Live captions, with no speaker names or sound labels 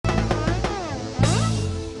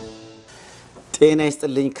ጤና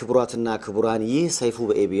ይስጥልኝ ክቡራትና ክቡራን ይህ ሰይፉ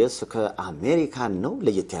በኤቢኤስ ከአሜሪካን ነው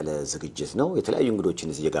ለየት ያለ ዝግጅት ነው የተለያዩ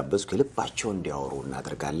እንግዶችን እየጋበዝኩ ልባቸው እንዲያወሩ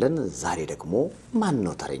እናደርጋለን ዛሬ ደግሞ ማን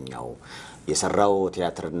ነው ተረኛው የሰራው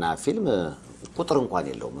ቲያትርና ፊልም ቁጥር እንኳን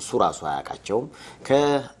የለውም እሱ ራሱ አያቃቸውም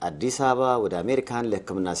ከአዲስ አበባ ወደ አሜሪካን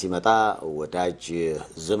ለሕክምና ሲመጣ ወዳጅ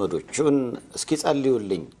ዘመዶቹን እስኪ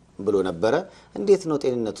ጸልዩልኝ ብሎ ነበር እንዴት ነው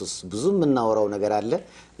ጤንነቱስ ብዙ ምናወራው ነገር አለ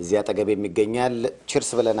እዚያ አጠገብ የሚገኛል ቺርስ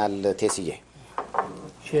ብለናል ቴስዬ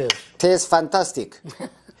Cheers. Tastes fantastic.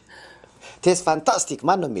 Tastes fantastic.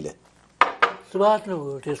 ማን ነው የሚለው? ስባት ነው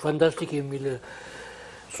Tastes fantastic የሚል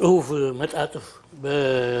ጽሁፍ መጣጥፍ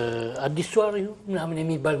በአዲስ ሷሪ ምናምን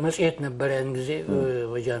የሚባል መጽሔት ነበር ያን ጊዜ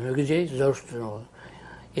ወጃነው ጊዜ ዘውስት ነው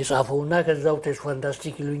የጻፈውና ከዛው Tastes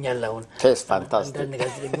fantastic ይሉኛል አሁን Tastes fantastic እንደነገር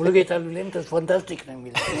ሙሉ ጌታሉ ለም Tastes fantastic ነው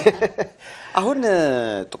የሚለው አሁን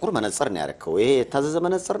ጥቁር መነጽር ነው ያረከው ይሄ ታዘዘ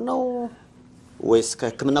መነጽር ነው ወይስ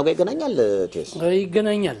ከህክምናው ጋር ይገናኛል ቴስ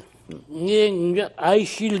ይገናኛል ይሄ አይ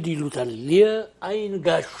ሺልድ ይሉታል የአይን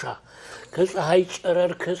ጋሻ ከፀሐይ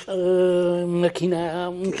ጨረር ከመኪና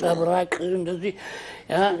ምንጸብራቅ እንደዚህ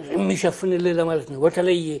የሚሸፍንልህ ለማለት ነው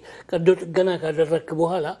በተለይ ቀዶ ጥገና ካደረክ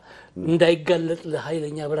በኋላ እንዳይጋለጥ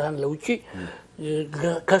ለኃይለኛ ብርሃን ለውጪ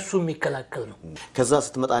ከሱ የሚከላከል ነው ከዛ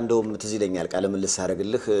ስትመጣ እንደው ትዝ ይለኛል ቃለ ምልስ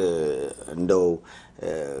ያረግልህ እንደው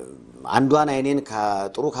አንዷን አይኔን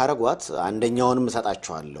ጥሩ ካረጓት አንደኛውንም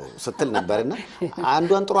ሰጣቸዋለሁ ስትል ነበርና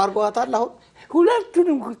አንዷን ጥሩ አርጓታል አሁን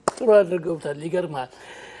ሁለቱንም ጥሩ አድርገውታል ይገርማል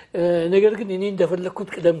ነገር ግን እኔ እንደፈለኩት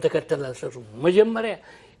ቀደም ተከተል አልሰሩም መጀመሪያ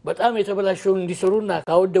በጣም የተበላሸው እንዲሰሩና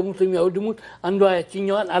ካወደሙት የሚያወድሙት አንዷ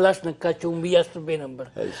ያቺኛዋን አላስነካቸውም በያስበ ነበር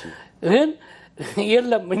ግን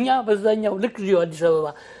የለም እኛ በዛኛው ልክ ዚዮ አዲስ አበባ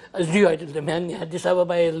እዚሁ አይደለም ያኔ አዲስ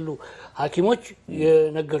አበባ ያሉ ሐኪሞች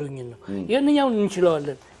የነገሩኝ ነው የኛው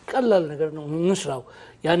እንችላለን ቀላል ነገር ነው እንስራው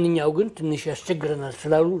ያንኛው ግን ትንሽ ያስቸግረናል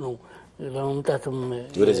ስላሉ ነው ለማምጣትም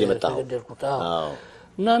ወደዚህ መጣው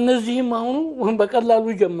እና እነዚህም አሁን በቀላሉ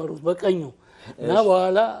ጀመሩት በቀኙ እና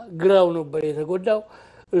በኋላ ግራው ነበር የተጎዳው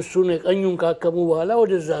እሱን ቀኙን ካከሙ በኋላ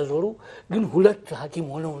ወደዛ ዞሩ ግን ሁለት ሐኪም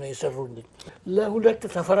ሆነው ነው የሰሩልኝ ለሁለት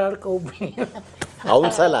ተፈራርቀውብኝ አሁን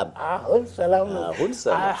ሰላም ነው አሁን ሰላም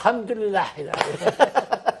አልহামዱሊላህ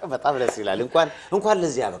በጣም ደስ ይላል እንኳን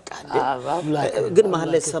ለዚህ ያበቃ ግን መሐል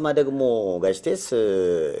ላይ ሰማ ደግሞ ጋሽቴስ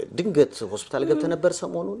ድንገት ሆስፒታል ገብተ ነበር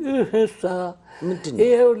ሰሞኑን እሳ ምንድነው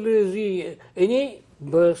ይሄው ለዚህ እኔ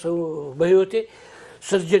በህይወቴ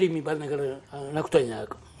ሰርጀሪ የሚባል ነገር ነክቶኝ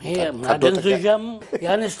አያውቅም ይሄ ማደንዘዣም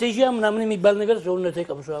ያነስቴዥያ ምናምን የሚባል ነገር ሰውነቴ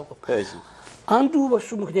ቀምሶ አያውቅም አንዱ በሱ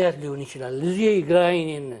ምክንያት ሊሆን ይችላል እዚህ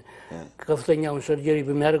ግራይኔን ከፍተኛውን ሰርጀሪ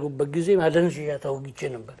በሚያደርጉበት ጊዜ ማደንዘዣ ታውግቼ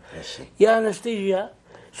ነበር ያነስቴዥያ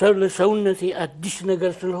ሰውነቴ አዲስ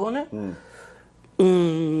ነገር ስለሆነ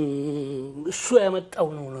እሱ ያመጣው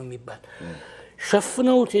ነው የሚባል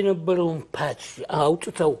ሸፍነውት የነበረውን ፓች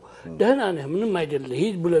አውጥተው ደህና ነህ ምንም አይደለም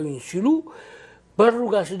ሂድ ብለውኝ ሲሉ በሩ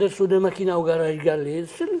ጋር ሲደርስ ወደ መኪናው ጋራጅ ጋር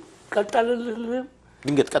ለይስል ቀጣለልህ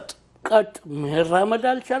ድንገት ቀጥ መራመድ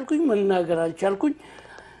አልቻልኩኝ መናገር አልቻልኩኝ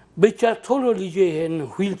ብቻ ቶሎ ልጄ ይሄን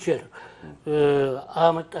ዊልቸር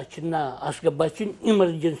አመጣችና አስገባችን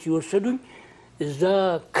ኢመርጀንሲ ወሰዱኝ እዛ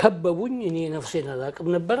ከበቡኝ እኔ ነፍሴን አላቅም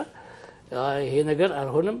ነበር ይሄ ነገር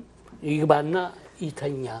አልሆነም ይግባና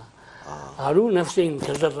ይተኛ አሉ ነፍሴን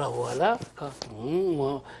ከዘራ በኋላ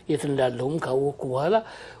የት እንዳለሁም ካወኩ በኋላ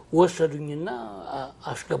ወሰዱኝና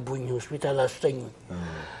አስገቡኝ ሆስፒታል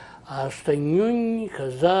አስተኙኝ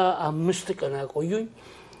ከዛ 5 ቀን አቆዩኝ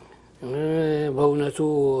በእውነቱ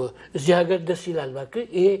እዚህ ሀገር ደስ ይላል ባክ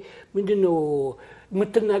ይሄ ምንድነው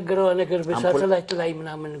የምትናገረው ነገር በሳተላይት ላይ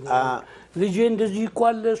ምናምን ልጄ እንደዚህ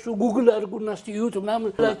ይቋለሱ ጉግል አድርጉና እስቲዩት ምናምን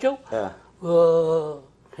ብላቸው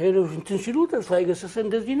ሄሎ እንትን ሲሉ ተስፋዬ ገሰሰ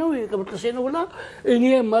እንደዚህ ነው የቀብጥሴ ነው ብላ እኔ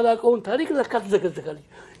ማላቀውን ታሪክ ለካት ዘገዘጋለች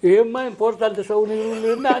ይሄማ ኢምፖርታንት ሰው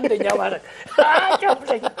ነውና አንደኛ ማለት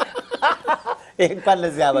አጨፍለኝ እንኳን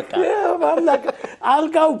ለዚህ አበቃ ማምላክ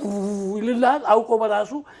አልጋው ይልላል አውቆ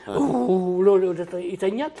በራሱ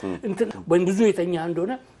ይተኛል እንትን በእንድዙ ይተኛ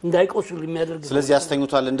እንደሆነ እንዳይቆስል የሚያደርግ ስለዚህ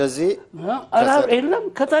ያስተኙታል እንደዚህ አራብ የለም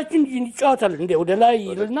ከታችን ይጫወታል እንደ ወደ ላይ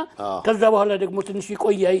ይልና ከዛ በኋላ ደግሞ ትንሽ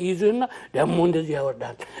ይቆያ ይይዝና ደግሞ እንደዚህ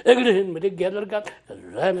ያወርዳል እግርህን ምድግ ያደርጋል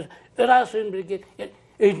ራስህን ብድግ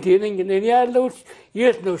እንዴነኝ እኔ ያለው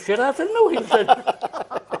የት ነው ሸራተን ነው ይልሰል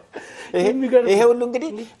ይሄ ሁሉ እንግዲህ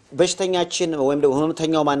በሽተኛችን ወይም ደግሞ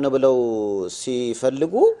ህመምተኛው ማን ነው ብለው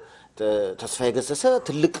ሲፈልጉ ተስፋዬ ገሰሰ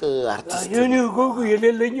ትልቅ አርቲስት የኔ ጎጉ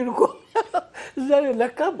የሌለኝን እኮ ዛሬ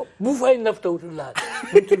ለካ ቡፋይ ነፍተውልሃል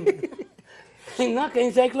እና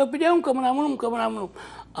ከኢንሳይክሎፒዲያም ከመናምኑ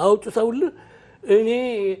አውጥተውልህ እኔ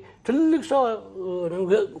ትልቅ ሰው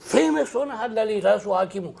ፌመስ ሆነ ሐላሊ ራሱ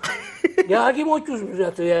ሐኪሙ የሐኪሞቹ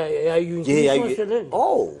ብዛት ያዩኝ ኦ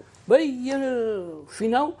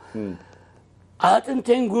በየፊናው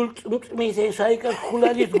አጥንቴን ጉልጥምጥሜቴ ሳይቀር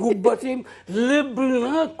ኩላሊት ጉበቴም ልብና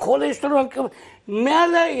ኮሌስትሮል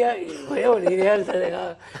ሚያላ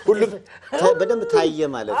ሁሉም በደንብ ታየ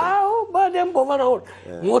ማለት ነው አዎ በደንብ ኦቨርሆል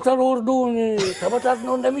ሞተር ወርዶን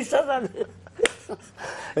ተበታትነው እንደሚሰራል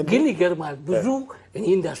ግን ይገርማል ብዙ እኔ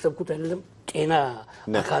እንዳሰብኩት አይደለም ጤና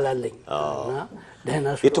አካል አለኝና ደህና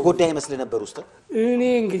የተጎዳ ይመስል ነበር ውስጥ እኔ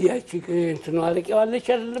እንግዲህ ያቺ እንትን አለቀዋለች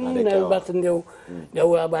አይደለም ምናልባት እንደው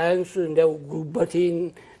ባያንስ እንደው ጉበቴን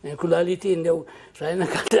ኩላሊቴ እንደው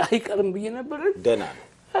ሳይነካ አይቀርም ብዬ ነበር ደህና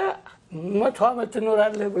 100 ዓመት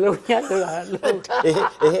ትኖራለህ ብለውኛል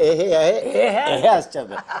ይሄ አስጨበ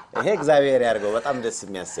ይሄ እግዚአብሔር ያርገው በጣም ደስ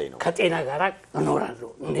የሚያሰኝ ነው ከጤና ጋር እኖራለሁ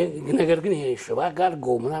ነገር ግን ይሄ ሽባ ጋር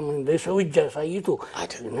ጎምናምን እንደሰው እጅ ሳይቶ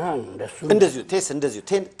እንደዚሁ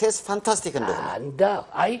ቴስ ፋንታስቲክ እንደሆነ አንዳ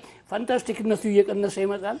አይ ፋንታስቲክነቱ እየቀነሰ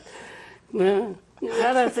ይመጣል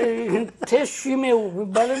ያላ ቴሽሜው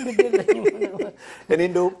ባለን ግዴለኝ እኔ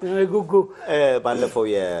እንደው ጉጉ ባለፈው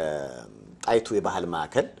ጣይቱ የባህል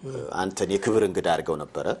ማዕከል አንተን የክብር እንግዳ አድርገው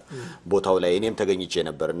ነበር ቦታው ላይ እኔም ተገኝቼ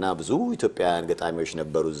ነበርና ብዙ ኢትዮጵያውያን ገጣሚዎች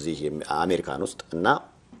ነበሩ እዚህ አሜሪካን ውስጥ እና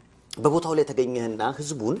በቦታው ላይ ተገኘህና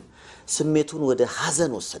ህዝቡን ስሜቱን ወደ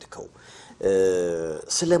ሐዘን ወሰድከው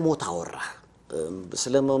ስለሞት አወራ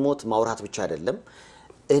ስለመሞት ማውራት ብቻ አይደለም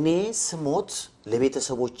እኔ ስሞት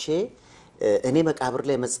ለቤተሰቦቼ እኔ መቃብር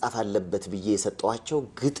ላይ መጻፍ አለበት ብዬ የሰጠዋቸው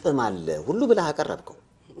ግጥም አለ ሁሉ ብለህ አቀረብከው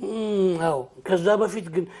አው ከዛ በፊት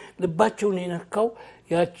ግን ልባቸውን የነካው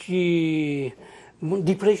ያቺ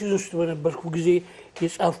ዲፕሬሽን ውስጥ በነበርኩ ጊዜ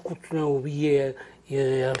የጻፍኩት ነው ብዬ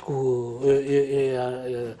ያልኩ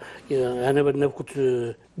ያነበነብኩት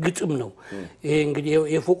ግጥም ነው ይሄ እንግዲህ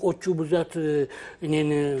የፎቆቹ ብዛት እኔን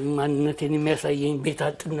ማንነቴን የሚያሳየኝ ቤት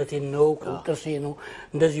አጥነቴን ነው ቁጥርሴ ነው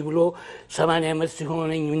እንደዚህ ብሎ 80 ዓመት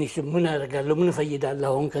ሲሆነኝ ምን አደርጋለሁ ምን ፈይዳለሁ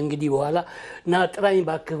አሁን ከእንግዲህ በኋላ እና ጥራኝ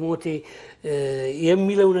ባክህ ሞቴ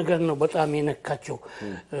የሚለው ነገር ነው በጣም የነካቸው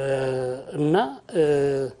እና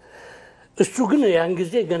እሱ ግን ያን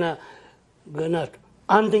ጊዜ ገና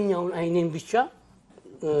አንደኛውን አይኔን ብቻ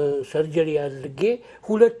ሰርጀሪ አድርጌ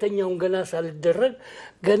ሁለተኛውን ገና ሳልደረግ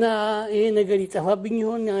ገና ይሄ ነገር ይጠፋብኝ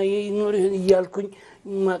ይሆን ይኖር ይያልኩኝ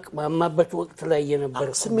ማማበት ወቅት ላይ የነበረ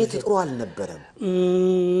ስሜት ጥሩ አልነበረም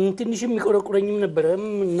ትንሽም ይቆረቁረኝም ነበር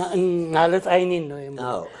ማለት አይኔን ነው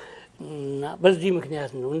እና በዚህ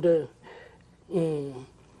ምክንያት ነው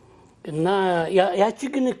እና ያቺ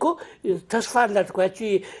ግን እኮ ተስፋ አላት እኮ ያቺ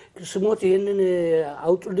ስሞት ይሄንን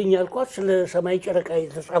አውጡልኝ ያልኳት ስለ ሰማይ ጨረቃ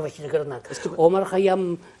የተጻፈች ነገር ናት ኦመር ኸያም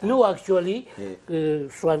ነው አክቹአሊ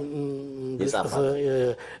ሷን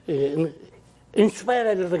ኢንስፓየር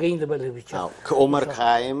ያደረገኝ ልበልህ ብቻ ከኦመር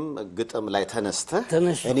ኸያም ግጥም ላይ ተነስተ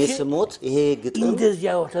እኔ ስሞት ይሄ ግጥም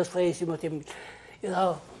እንደዚያው ተስፋዬ ሲሞት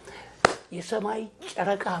ያው የሰማይ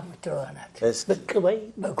ጨረቃ ምትረዋናት በቅበይ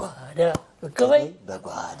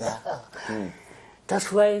በጓዳ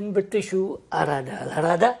ተስፋዬን ብትሹ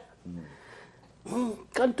አራዳ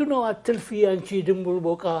ከንቱ ነው አትልፊ አንቺ ድንቡል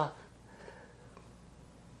ቦቃ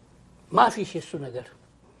ማፊሽ እሱ ነገር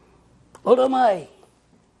ኦሮማይ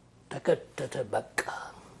ተከተተ በቃ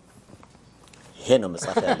ይሄ ነው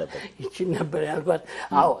መጻፍ ያለበት ይቺን ነበር ያልኳት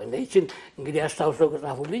አዎ እቺን እንግዲህ አስተዋውሰው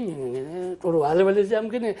ከጻፉልኝ ጥሩ አለበለዚያም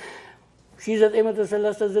ግን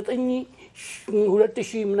 1939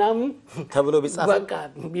 2000 ምናምን ተብሎ ቢጻፍ በቃ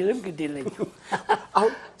ቢልም ግዴለኝ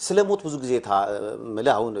አሁን ስለሞት ብዙ ጊዜ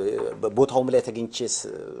አሁን ቦታውም ላይ ተገኝቼ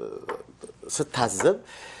ስታዘብ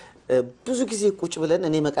ብዙ ጊዜ ቁጭ ብለን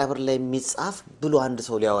እኔ መቃብር ላይ የሚጻፍ ብሎ አንድ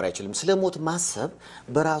ሰው ሊያወራ አይችልም ስለሞት ማሰብ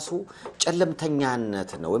በራሱ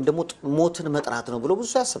ጨለምተኛነት ነው ወይም ደግሞ ሞትን መጥራት ነው ብሎ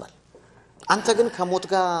ብዙ ያስባል አንተ ግን ከሞት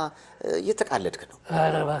ጋር እየተቃለድክ ነው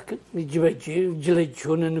አረባክ እጅ ለእጅ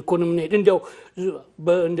ሆነን እኮ ነው የምንሄድ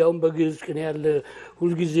እንዲያውም በግዕዝ ቅኔ ያለ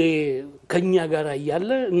ሁልጊዜ ከኛ ጋር እያለ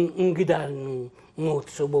እንግዳ ሞት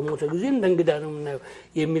ሰው በሞተ ጊዜ እንደ እንግዳ ነው የምናየው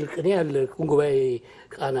የሚል ቅኔ ያለ ጉባኤ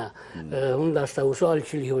ቃና አሁን ላስታውሰው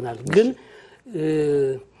አልችል ይሆናል ግን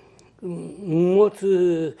ሞት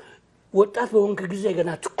ወጣት በሆንክ ጊዜ ገና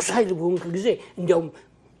ትኩስ ኃይል በሆንክ ጊዜ እንዲያውም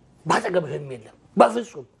ባጠገብህም የለም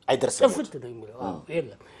በፍጹም አይደርስም ጥፍት ነው የሚለው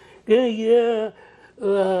የለም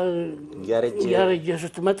ያረጀ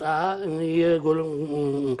ስትመጣ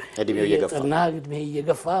እድሜው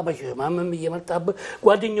እየገፋ በሽማምም እየመጣብህ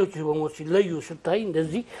ጓደኞች በሞት ሲለዩ ስታይ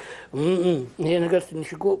እንደዚህ ይሄ ነገር ትንሽ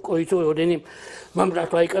ቆይቶ ወደ እኔም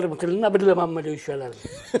መምጣቱ አይቀርም ትልና ብለማመደው ይሻላል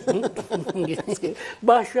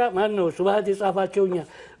ባሻ ማን ነው ሱባሃት የጻፋቸውኛ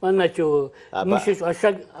ማናቸው ምሽሽ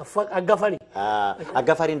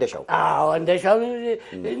አጋፋሪ እንደሻው አዎ እንደሻው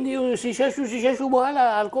እንዲሁ ሲሸሹ በኋላ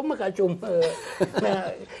አልቆመቃቸውም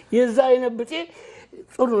የዛ አይነብጤ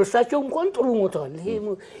ጥሩ እሳቸው እንኳን ጥሩ ሞተዋል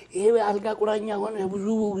ይሄ አልጋ ቁራኛ ሆነ ብዙ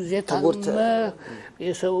ጊዜ ታመመ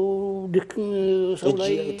የሰው ድክም ሰው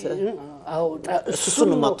ላይ እሱን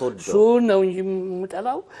ነው እንጂ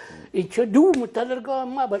የምጠላው እቺ ዱ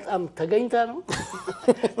የምታደርገውማ በጣም ተገኝታ ነው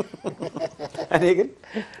እኔ ግን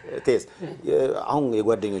ቴስ አሁን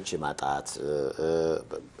የጓደኞቼ ማጣት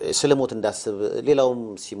ስለሞት እንዳስብ ሌላውም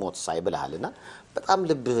ሲሞት ሳይብልሃልና በጣም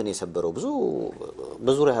ልብህን የሰበረው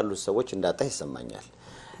ብዙ ያሉ ሰዎች እንዳጣ ይሰማኛል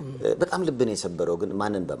በጣም ልብህን የሰበረው ግን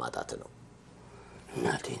ማንን በማጣት ነው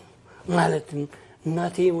እናቴ ማለት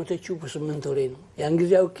እናቴ የሞተችው በ8 ወሬ ነው ያን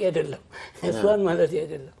ጊዜ አውቄ አይደለም እሷን ማለት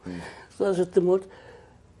አይደለም እሷ ስትሞት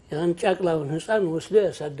ያን ጫቅላውን ህፃን ወስደ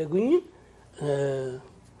ያሳደጉኝ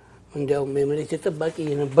እንዲያውም የመሬት ተጠባቂ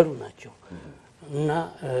የነበሩ ናቸው እና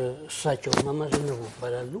እሳቸው ማማዘነው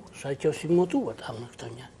ባላሉ እሳቸው ሲሞቱ በጣም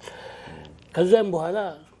ነክቶኛል ከዛም በኋላ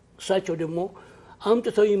እሳቸው ደግሞ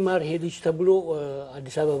አምጥተው ይማር ሄድች ተብሎ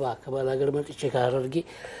አዲስ አበባ ከባል ሀገር መጥቼ ካረርጌ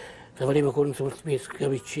ተፈሪ መኮንን ትምህርት ቤት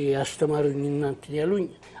ገብቼ ያስተማሩኝ እናንተ ያሉኝ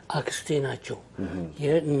አክስቴ ናቸው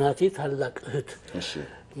የእናቴ ታላቅ እህት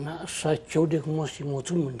እና እሳቸው ደግሞ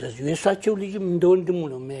ሲሞቱም እንደዚሁ የእሳቸው ልጅም እንደ ወንድሙ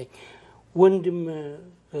ነው የሚያይ ወንድም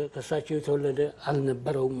ከእሳቸው የተወለደ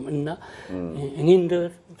አልነበረውም እና እኔ እንደ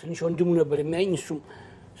ትንሽ ወንድሙ ነበር የሚያይኝ እሱም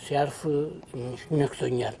ሲያርፍ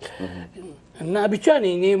ነክቶኛል እና ብቻ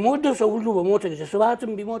እኔ ሞደው ሰው ሁሉ በሞተ ጊዜ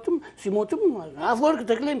ስብሐትም ቢሞትም ሲሞትም አፈወርቅ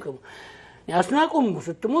ተክሌም ያስናቁም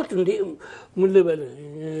ስትሞት እንዴ ምን ልበል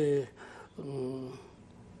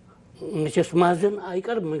መቼስ ማዘን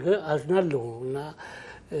አይቀርም አዝናለሁ እና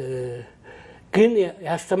ግን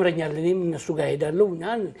ያስተምረኛል እኔም እነሱ ጋር ሄዳለሁ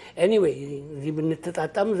anyway እዚህ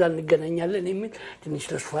ብንተጣጣም እዛ እንገናኛለን የሚል ትንሽ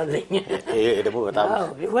ተስፋ አለኝ ይሄ ደግሞ በጣም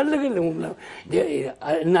ይፈልግልኝ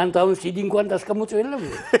እናንተ አሁን ሲዲ እንኳን ታስቀምጡ የለም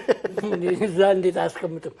እዛ እንዴት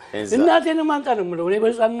አስቀምጥም እናቴን ማንጣ ነው የምለው እኔ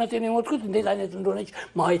በህፃንነቴ ነው የሞትኩት እንዴት አይነት እንደሆነች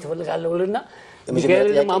ማየት እፈልጋለሁና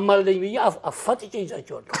ሚካኤልን ማማልደኝ ብዬ አፋጥጬ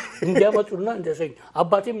ይዛቸዋለሁ እንዲያመጡና እንደሰኝ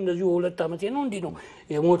አባቴም እንደዚሁ 2 አመቴ ነው እንዲህ ነው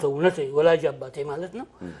የሞተው እውነት ወላጅ አባቴ ማለት ነው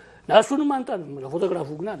ናሱንም አንተ ነው ፎቶግራፉ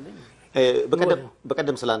ግን አለኝ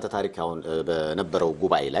በቀደም ስላንተ ታሪክ አሁን በነበረው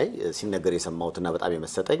ጉባኤ ላይ ሲነገር የሰማሁትና በጣም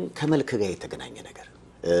የመሰጠኝ ከመልክ ጋር የተገናኘ ነገር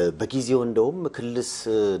በጊዜው እንደውም ክልስ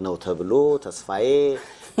ነው ተብሎ ተስፋዬ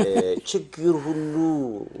ችግር ሁሉ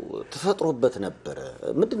ተፈጥሮበት ነበር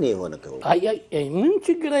ምንድነው የሆነው ምን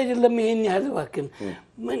ችግር አይደለም ይሄን ያህል ባክን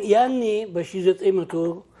ምን ያኔ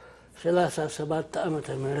በ1937 ዓመተ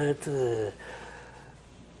ምህረት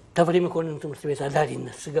ተፈሪ መኮንን ትምህርት ቤት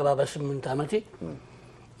አዳሪነት ስገባ በ8 አመቴ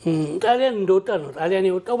ጣሊያን እንደወጣ ነው ጣሊያን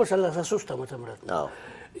የወጣው በ33 ዓመተ ምህረት ነው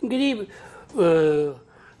እንግዲህ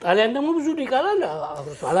ጣሊያን ደግሞ ብዙ ዲቃላል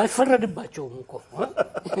አላፈረድባቸውም እኮ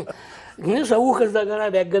ግን ሰው ከዛ ጋር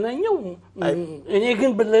ቢያገናኘው እኔ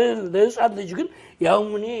ግን ለህፃን ልጅ ግን ያው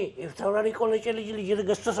እኔ የፍታውራሪ ኮሌጅ ልጅ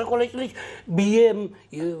የገሰሰ ኮሌጅ ልጅ ቢኤም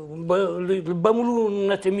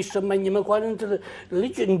በሙሉነት የሚሰማኝ መኳንንት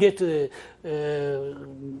ልጅ እንዴት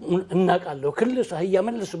እናቃለሁ ክልስ አህያ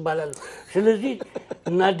መልስ ይባላል ስለዚህ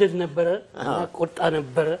እናደድ ነበር ቆጣ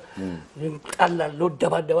ነበር ጣላለው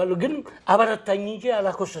ደባደባለው ግን አበረታኝ እንጂ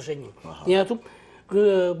አላኮሰሰኝም ምክንያቱም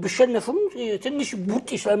ብሸነፍም ትንሽ ቡጢ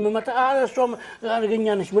ስለምመታ አራሷም አርገኛ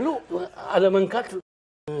ነች ብሎ አለመንካት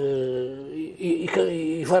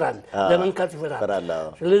ይፈራል ለመንካት ይፈራል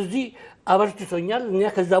ስለዚህ አበርትቶኛል እና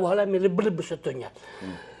ከዛ በኋላ ልብ ሰጥቶኛል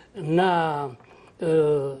እና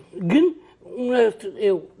ግን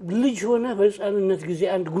ልጅ ሆነ በህፃንነት ጊዜ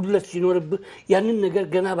አንድ ጉድለት ሲኖርብህ ያንን ነገር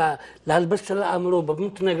ገና ላልበሰለ አእምሮ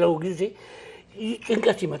በምትነግረው ጊዜ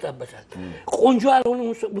ጭንቀት ይመጣበታል ቆንጆ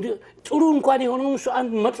አልሆነም ጥሩ እንኳን የሆነው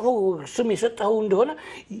አንድ መጥፎ ስም የሰጠው እንደሆነ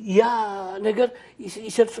ያ ነገር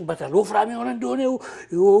ይሰርጽበታል ወፍራም የሆነ እንደሆነ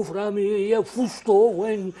ወፍራም የፉስቶ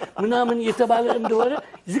ወይ ምናምን የተባለ እንደሆነ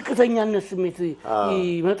ዝቅተኛነት ስሜት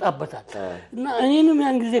ይመጣበታል እና እኔንም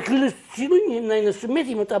ያን ጊዜ ክልስ ሲሉኝ እና አይነት ስሜት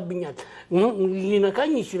ይመጣብኛል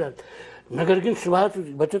ሊነካኝ ይችላል ነገር ግን ስብሐት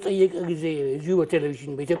በተጠየቀ ጊዜ እዚሁ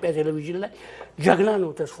በቴሌቪዥን በኢትዮጵያ ቴሌቪዥን ላይ ጀግና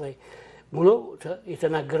ነው ተስፋዬ ብሎ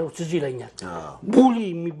የተናገረው ትዝ ይለኛል ቡሊ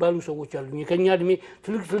የሚባሉ ሰዎች አሉ የከኛ እድሜ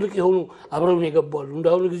ትልቅ የሆኑ አብረውን የገባሉ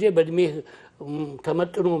እንዳሁን ጊዜ በእድሜ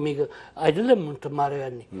ተመጥኖ አይደለም ተማሪው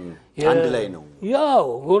ያኔ አንድ ላይ ነው ያው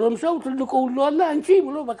ጎረምሳው ትልቁ ሁሉ አለ አንቺ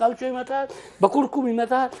ብሎ በካልቾ ይመጣል በኩርኩም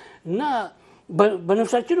ይመጣል እና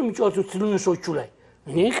በነፍሳችን ነው የሚጫወቱት ትንንሾቹ ላይ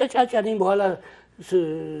እኔ ቀጫጫ ነኝ በኋላ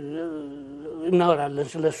እናወራለን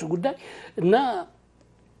ስለሱ ጉዳይ እና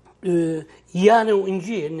ያ ነው እንጂ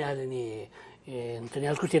እኔ እንትን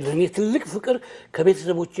ያልኩት የለም እኔ ትልቅ ፍቅር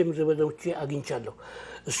ከቤተሰቦቼም ዘመዶቼ አግኝቻለሁ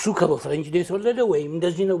እሱ ከፈረንጅ የተወለደ ወይ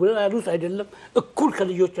እንደዚህ ነው ብለው ያሉት አይደለም እኩል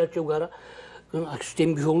ከልጆቻቸው ጋር ግን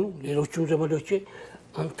አክስቴም ቢሆኑ ሌሎችም ዘመዶቼ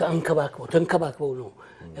ተንከባክበው ነው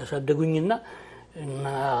ያሳደጉኝና እና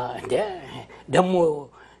ደሞ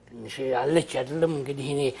አለች አይደለም እንግዲህ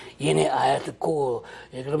የኔ አያት እኮ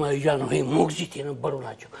የግርማዊ ጃንሆይ ሞግዚት የነበሩ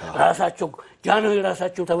ናቸው ራሳቸው ጃንሆይ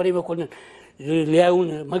ራሳቸው ተበሬ መኮንን ሊያዩን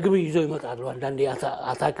ምግብ ይዘው ይመጣሉ አንዳንዴ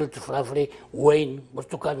አታክልት ፍራፍሬ ወይን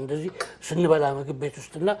ብርቱካን እንደዚህ ስንበላ ምግብ ቤት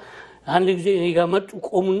ውስጥና አንድ ጊዜ እኔ ጋር መጡ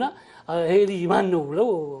ቆሙና ይሄ ልጅ ማን ነው ብለው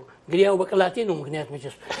እንግዲህ ያው በቅላቴ ነው ምክንያት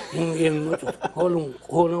መቼስ የሚመጡት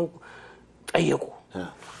ሆነው ጠየቁ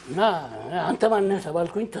እና አንተ ማን ነህ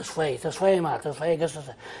ተባልኩኝ ተስፋዬ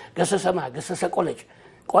ገሰሰ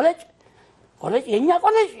ቆለጭ የኛ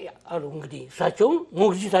ቆለጭ አሉ እንግዲህ እሳቸው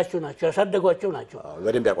ሞግዚታቸው ናቸው ያሳደጓቸው ናቸው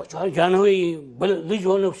በደንብ ያቋቸው ጃንሆይ ልጅ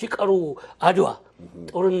ሆነው ሲቀሩ አድዋ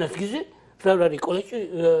ጦርነት ጊዜ ፍራውራሪ ቆለጭ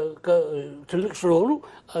ትልቅ ስለሆኑ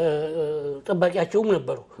ጠባቂያቸውም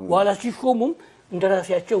ነበሩ በኋላ ሲሾሙም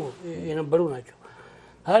እንደራሲያቸው የነበሩ ናቸው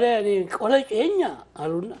ታዲያ እኔ ቆለጭ የኛ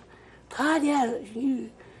አሉና ታዲያ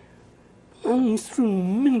እሱ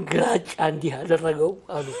ምን ግራጫ እንዲህ አደረገው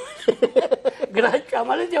አሉ ግራጫ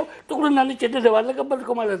ማለት ያው ጥቁርና ነጭ ተደባለቀበት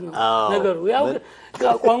እኮ ማለት ነው ነገሩ ያው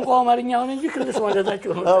ቋንቋው አማርኛ ሆነ እንጂ ክልስ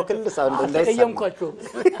ማለታቸው ነው ክልስ እንዳይሰማቸው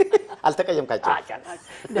አልተቀየምካቸው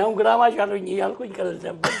ያው ግራማሽ አሉኝ ያልኩኝ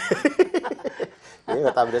ከለዘም ይሄ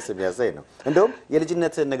በጣም ደስ የሚያሳይ ነው እንደውም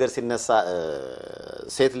የልጅነት ነገር ሲነሳ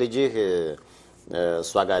ሴት ልጅህ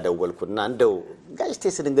እሷ ጋር ደወልኩና እንደው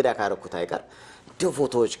ጋሽቴስን እንግዳ ካረኩት አይቀር ደው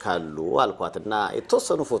ፎቶዎች ካሉ አልኳትና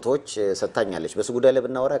የተወሰኑ ፎቶዎች ሰጣኛለች በሱ ጉዳይ ላይ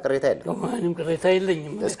ብናወራ ቅሬታ የለም ምንም ቅሬታ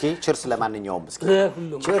የለኝም እስኪ ቺርስ ለማንኛውም እስኪ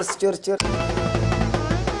ቺርስ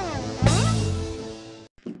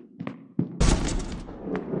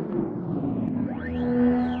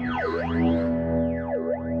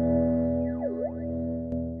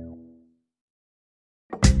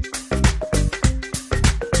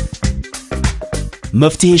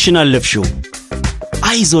መፍትሄሽን አለፍሽው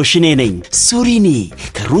አይዞሽ እኔ ነኝ ሱሪኒ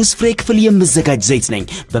ከሩዝ ፍሬ ክፍል የምዘጋጅ ዘይት ነኝ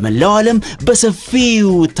በመላው ዓለም በሰፊው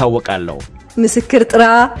ታወቃለሁ ምስክር ጥራ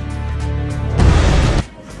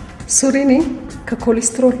ሱሪኒ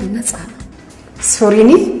ከኮሌስትሮል ነፃ ነው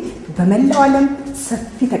ሱሪኒ በመላው ዓለም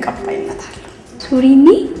ሰፊ ተቀባይነት አለው ሱሪኒ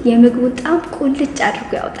የምግብ ጣዕም ቁልጭ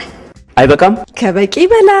አድርጎ ያወጣል አይበቃም ከበቂ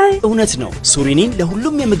በላይ እውነት ነው ሱሪኒን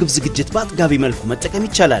ለሁሉም የምግብ ዝግጅት በአጥጋቢ መልኩ መጠቀም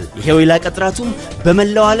ይቻላል ይሄው የላቀ ጥራቱም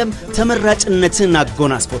በመላው ዓለም ተመራጭነትን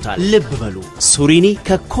አጎናጽፎታል ልብ በሉ ሱሪኒ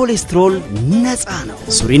ከኮሌስትሮል ነፃ ነው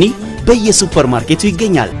ሱሪኒ በየሱፐርማርኬቱ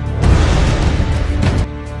ይገኛል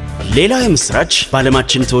ሌላው የምስራች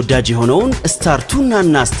ባለማችን ተወዳጅ የሆነውን ስታር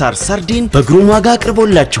ቱናና ስታር ሳርዲን በግሩም ዋጋ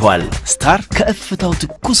አቅርቦላችኋል ስታር ከእፍታው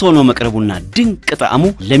ትኩስ ሆኖ መቅረቡና ድንቅ ጣዕሙ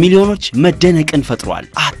ለሚሊዮኖች መደነቅን ፈጥሯል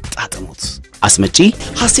አጣጥሙት አስመጪ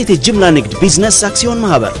ሐሴት የጅምላ ንግድ ቢዝነስ አክሲዮን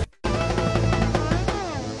ማህበር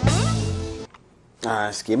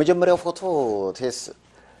እስኪ የመጀመሪያው ፎቶ ቴስ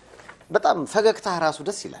በጣም ፈገግታ ራሱ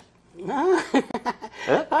ደስ ይላል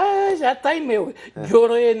አታይሜው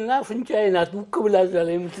ጆሮዬና ፍንጫዬና ዱቅ ብላዛ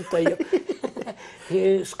ላይ የምትታየው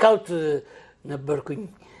ስካውት ነበርኩኝ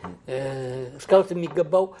ስካውት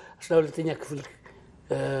የሚገባው 12ኛ ክፍል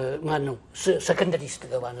ማን ነው ሰከንደሪ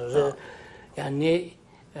ስትገባ ነው ያኔ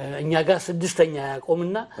እኛ ጋር 6ኛ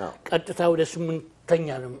ያቆምና ቀጥታ ወደ 8ኛ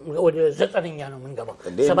ነው ወደ 9ኛ ነው የምንገባው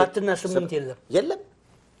 7 እና 8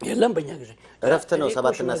 የለም በእኛ ጊዜ እረፍት ነው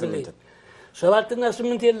 7 እና 8 7 እና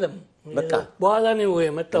 8 የለም በቃ በኋላ ነው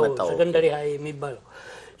የመጣው ሰከንደሪ ሃይ የሚባለው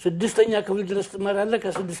 6ኛ ክፍል ድረስ ተማራለ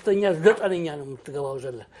ከ6ኛ 9ኛ ነው የምትገባው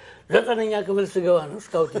ዘለ 9ኛ ክፍል ስገባ ነው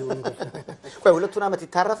ስካውት ይሆንኩት ቆይ ሁለቱን አመት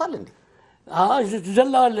ይታረፋል እንዴ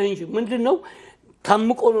ዘላዋለ እንጂ ምንድነው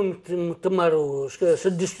ታምቆ ነው የምትማረው እስከ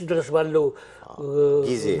 6 ድረስ ባለው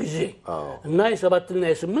ጊዜ እና የ7 እና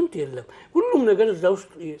የ8 የለም ሁሉም ነገር እዛው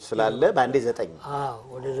ውስጥ ስላለ ባንዴ 9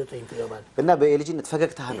 ወደ 9 ትገባል እና በልጅነት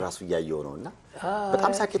ፈገግታህን ራሱ ያያየው ነውና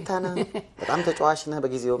በጣም ሳቂታና በጣም ተጫዋች ነህ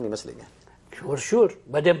በጊዜውም ይመስለኛል ሹር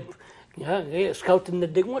በደንብ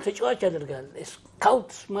ስካውትነት ደግሞ ተጫዋች ያደርጋል ስካውት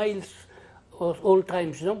ስማይልስ ኦል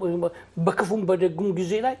ታይምስ ነው በክፉም በደጉም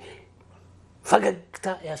ጊዜ ላይ ፈገግታ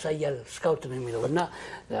ያሳያል ስካውት ነው የሚለውና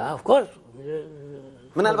ኦፍ ኮርስ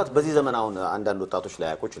ምናልባት በዚህ ዘመን አሁን አንዳንድ ወጣቶች ላይ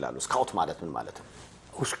ያውቁ ይችላሉ ስካውት ማለት ምን ማለት ነው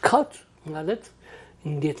ስካውት ማለት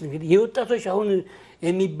እንዴት እንግዲህ የወጣቶች አሁን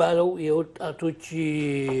የሚባለው የወጣቶች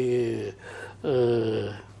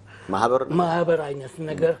ማህበር አይነት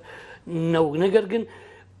ነገር ነው ነገር ግን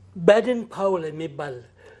ባደን ፓውል የሚባል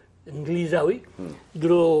እንግሊዛዊ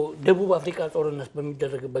ድሮ ደቡብ አፍሪካ ጦርነት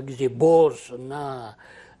በሚደረግበት ጊዜ ቦርስ እና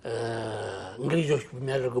እንግሊዞች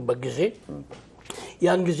በሚያደርጉበት ጊዜ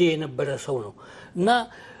ያን ጊዜ የነበረ ሰው ነው እና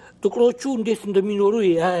ጥቁሮቹ እንዴት እንደሚኖሩ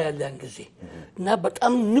ያያል ያን ጊዜ እና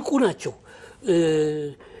በጣም ንቁ ናቸው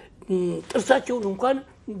ጥርሳቸውን እንኳን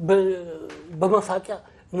በመፋቂያ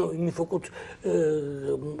ነው የሚፈቁት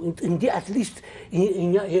እንዴ አትሊስት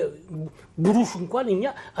እኛ ብሩሽ እንኳን እኛ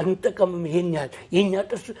አንጠቀምም ይሄን ያህል የኛ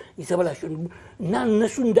ጥርስ የተበላሸ እና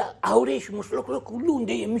እነሱ እንደ አውሬሽ መስለክለክ ሁሉ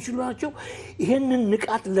እንደ የሚችሉ ናቸው ይሄንን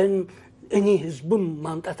ንቃት እኔ ህዝብም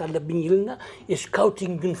ማምጣት አለብኝ ይልና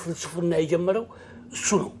የስካውቲንግን ፍልስፍና የጀመረው እሱ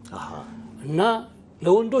ነው እና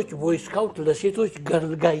ለወንዶች ቦይ ስካውት ለሴቶች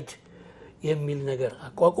ገርል ጋይድ የሚል ነገር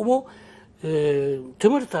አቋቁሞ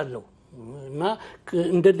ትምህርት አለው እና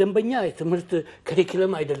እንደ ደንበኛ ትምህርት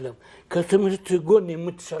ከሪኩለም አይደለም ከትምህርት ጎን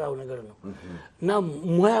የምትሰራው ነገር ነው እና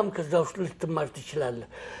ሙያም ከዛ ውስጥ ልትማር ትችላለህ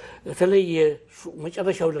በተለይ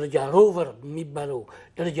መጨረሻው ደረጃ ሮቨር የሚባለው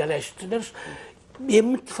ደረጃ ላይ ስትደርስ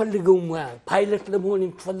የምትፈልገው ሙያ ፓይለት ለመሆን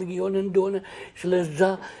የምትፈልግ ይሆን እንደሆነ ስለዛ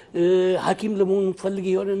ሐኪም ለመሆን የምትፈልግ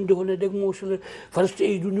ይሆን እንደሆነ ደግሞ ስለ ፈርስት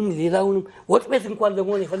ኤዱንም ሌላውንም ወጥ ቤት እንኳን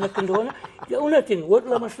ለመሆን የፈለክ እንደሆነ የእውነትን ወጥ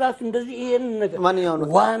ለመስራት እንደዚህ ይሄን ነገር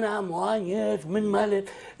ዋና መዋኘት ምን ማለት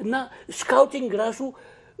እና ስካውቲንግ ራሱ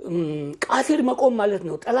ቃፊር መቆም ማለት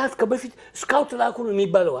ነው ጠላት ከበፊት ስካውት ላኩ ነው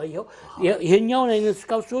የሚባለው አየው ይሄኛው አይነት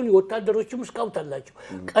ስካውት ሲሆን ወታደሮችም ስካውት አላቸው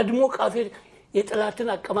ቀድሞ ቃፊር የጠላትን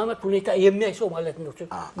አቀማመጥ ሁኔታ የሚያይሰው ማለት ነው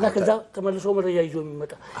እና ከዛ ተመልሶ መረጃ ይዞ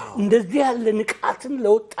የሚመጣ እንደዚህ ያለ ንቃትን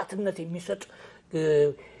ለወጣትነት የሚሰጥ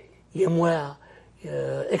የሙያ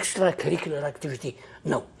ኤክስትራ ከሪኩለር አክቲቪቲ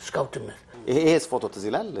ነው ስካውትነት ይሄስ ፎቶ ትዝ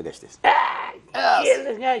ይላል ጋሽቴስ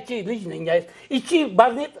እቺ ልጅ ነኝ እቺ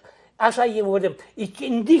ባርኔጥ አሳየ ወደም እቺ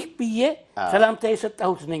እንዲህ ብዬ ሰላምታ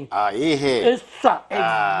የሰጣሁት ነኝ ይሄ እሷ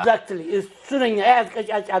ኤግዛክትሊ እሱ ነኝ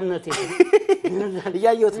አያልቀጫጫነት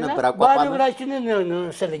ያየሁት ነበር አቋቋም ባዶግራችንን ነው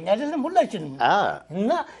ሰለኝ አይደለም ሁላችንም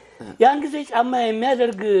እና ያን ጊዜ ጫማ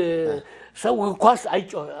የሚያደርግ ሰው ኳስ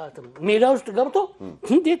አይጫወትም ሜዳ ውስጥ ገብቶ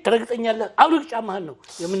እንዴት ተረግጠኛለህ አውልቅ ጫማህን ነው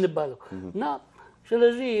የምንባለው እና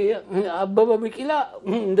ስለዚህ አበበ ቢቂላ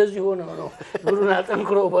እንደዚህ ሆነ ነው ብሩና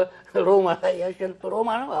ጠንክሮ ሮማ ላይ ያሸነፈ ሮማ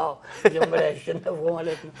ነው አዎ ጀመረ ያሸነፈ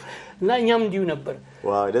ማለት ነው እና እኛም እንዲሁ ነበር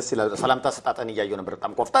ዋው ደስ ይላል ሰላምታ ሰጣጣን ይያየው ነበር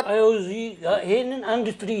በጣም ቆፍጣን እዚህ ይሄንን አንድ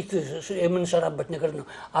ትርኢት የምንሰራበት ነገር ነው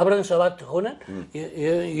አብረን ሰባት ሆነን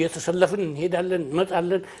የተሰለፍን እንሄዳለን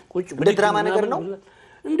እንመጣለን ቁጭ እንደ ድራማ ነገር ነው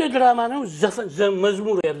እንደ ድራማ ነው ዘፈን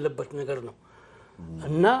መዝሙር ያለበት ነገር ነው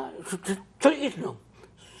እና ትርኢት ነው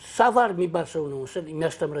ሳፋር የሚባል ሰው ነው መሰል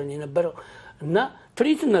የሚያስተምረን የነበረው እና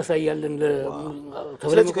ትርኢት እናሳያለን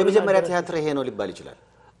ስለዚህ ከመጀመሪያ ቲያትር ይሄ ነው ሊባል ይችላል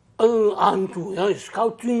አንቱ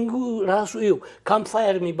ስካውቲንግ ራሱ ይው ካምፕ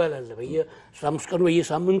ፋየር የሚባል አለ በየ15 ቀኑ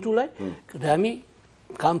በየሳምንቱ ላይ ቅዳሜ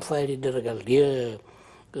ካምፕ ፋየር ይደረጋል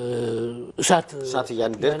እሳት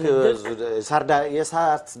ያንደርክ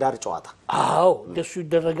የእሳት ዳር ጨዋታ አዎ እንደሱ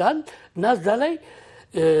ይደረጋል እና እዛ ላይ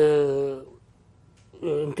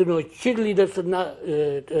እንትኖች ቺርሊደርስ እና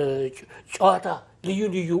ጨዋታ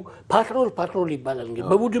ልዩ ፓትሮል ይባላል እንግዲህ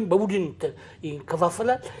በቡድን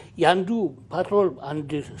ይከፋፈላል ያንዱ ፓትሮል አንድ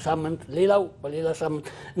ሳምንት ሌላው በሌላ ሳምንት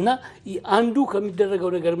እና አንዱ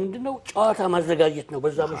ከሚደረገው ነገር ምንድነው ጨዋታ ማዘጋጀት ነው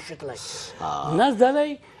በዛ ምሽት ላይ እና እዛ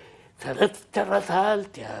ላይ ተረታል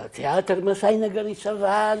ቲያትር መሳይ ነገር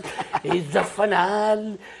ይሰራል ይዘፈናል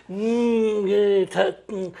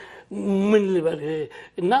ምን ልበል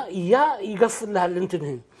እና ያ ይገፍልሃል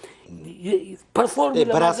እንትንህን ፐርፎርም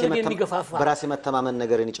ለማድረግ የሚገፋፋ በራስ መተማመን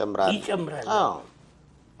ነገርን ይጨምራል አዎ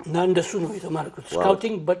እና እንደሱ ነው የተማርኩት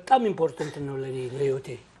ስካውቲንግ በጣም ኢምፖርታንት ነው ለህይወቴ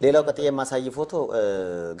ሌላው ቀጥዬ የማሳይ ፎቶ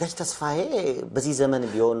ጋሽ ተስፋዬ በዚህ ዘመን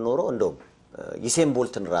ቢሆን ኖሮ እንደው ዩሴን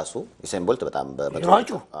ቦልትን ራሱ ዩሴን ቦልት በጣም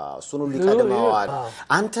እሱን ሁሉ ይቀድመዋል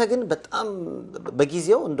አንተ ግን በጣም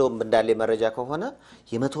በጊዜው እንደው እንዳለ መረጃ ከሆነ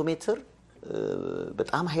የ100 ሜትር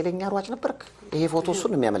በጣም ኃይለኛ ሯጭ ነበርክ ይሄ ፎቶ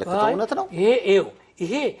እሱን የሚያመለክተው እውነት ነው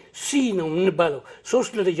ይሄ ሲ ነው እንባለው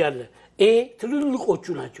 3 ደረጃ አለ ኤ ትልልቆቹ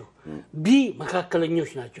ናቸው ቢ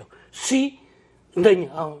መካከለኞች ናቸው ሲ እንደኛ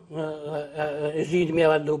እዚህ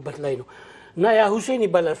የሚያባለውበት ላይ ነው እና ያ ሁሴን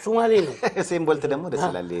ይባላል ሶማሌ ነው ሁሴን ቦልት ደግሞ ደስ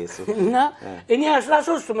ይላል እሱ እና እኔ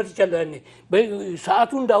 13 መጥቻለሁ ያኔ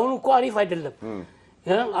ሰዓቱ እንዳሁኑ እኮ አሪፍ አይደለም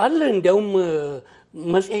አለ እንደውም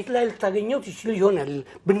መጽሔት ላይ ልታገኘው ትችል ይሆናል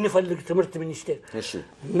ብንፈልግ ትምህርት ሚኒስቴር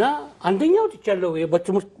እና አንደኛው ትቻለው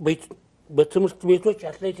በትምህርት ቤቶች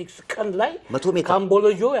አትሌቲክስ ቀን ላይ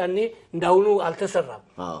ካምቦሎጆ ያኔ እንዳሁኑ አልተሰራም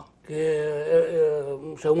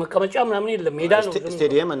ሰው መቀመጫ ምናምን የለም ሜዳ ነው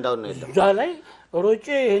ስቴዲየም እንዳሁኑ የለም እዛ ላይ ሮጬ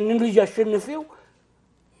ይህንን ልጅ አሸንፌው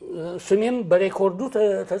ስሜም በሬኮርዱ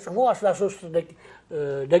ተጽፎ 13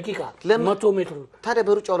 ደቂቃ 100 ሜትር ታዲያ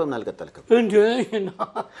በሩጫው ለምን አልቀጠልክም እንዴ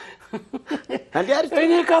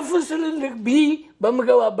እኔ ከፍ ስልልክ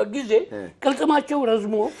በመገባበት ጊዜ ቅልጥማቸው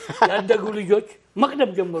ረዝሞ ያደጉ ልጆች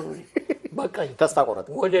መቅደም ጀመሩ በቃኝ ተስፋ ቆረጥ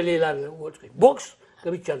ወደ ሌላ ቦክስ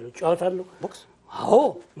ገብቻለሁ ጨዋታለሁ ቦክስ አዎ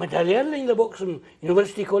ሜዳሊያ አለኝ ለቦክስም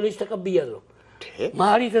ዩኒቨርሲቲ ኮሌጅ ተቀብያለሁ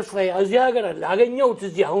ማሪ ተስፋዬ እዚህ ሀገር አለ አገኘሁት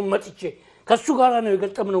እዚህ አሁን መጥቼ ከሱ ጋር ነው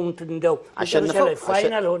የገጠምነው እንደው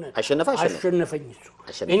ፋይናል ሆነ አሸነፈኝ እሱ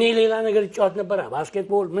እኔ ሌላ ነገር ጫወት ነበር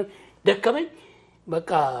ባስኬትቦል ምን ደከመኝ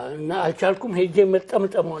በቃ እና አልቻልኩም ሄጄ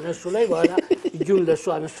መጠምጠም ሆነ እሱ ላይ በኋላ እጁን ለሱ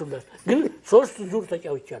አነሱለት ግን 3 ዙር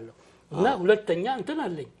ተጫውቻለሁ እና ሁለተኛ እንትን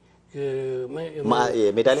አለኝ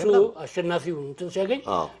ሜዳሊያ ነው አሸናፊው እንትን ሲያገኝ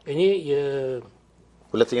እኔ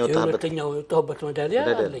ሁለተኛው ወጣሁበት ሜዳሊያ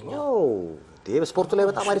አለኝ በስፖርቱ ላይ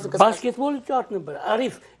በጣም አሪፍ እንቅስቃሴ ባስኬትቦል ጫወት ነበር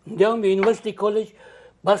አሪፍ እንዲያውም የዩኒቨርሲቲ ኮሌጅ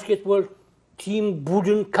ባስኬትቦል ቲም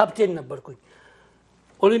ቡድን ካፕቴን ነበርኩኝ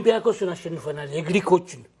ኦሊምፒያኮስን አሸንፈናል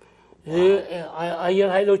የግሪኮችን አየር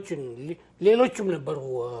ኃይሎችን ሌሎችም ነበሩ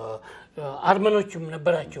አርመኖችም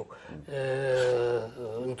ነበራቸው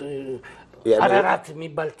አራራት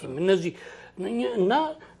የሚባል ቲም እነዚህ እና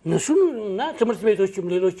እነሱና ትምህርት ቤቶችም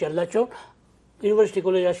ሌሎች ያላቸው ዩኒቨርሲቲ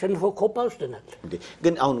ኮሌጅ አሸንፎ ኮፓ ወስደናል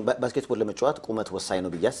ግን አሁን ባስኬትቦል ለመጫወት ቁመት ወሳኝ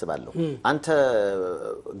ነው ብያስባለሁ አንተ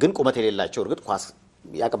ግን ቁመት የሌላቸው እርግጥ ኳስ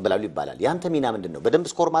ያቀበላሉ ይባላል ያንተ ሚና ምንድነው በደንብ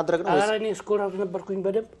ስኮር ማድረግ ነው አራኔ ስኮር ነበርኩኝ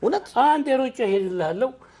በደንብ እውነት አንድ ሮጬ ሄድልሃለሁ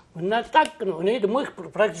እና ታቅ ነው እኔ ደግሞ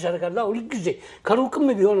ፕራክቲስ አደርጋለሁ ሁሉ ጊዜ ከሩቅም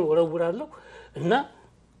ቢሆን ወረውራለሁ እና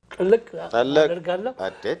ጥልቅ አደርጋለሁ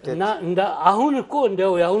እና እንደ አሁን እኮ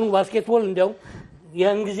እንደው ያሁን ባስኬትቦል እንደው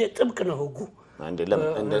ያን ጊዜ ጥብቅ ነው ህጉ እንደ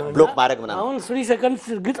ብሎክ ማድረግ ምናምን አሁን 3 ሰከንድስ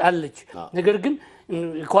ግጥ አለች ነገር ግን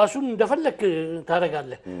ኳሱን እንደፈለክ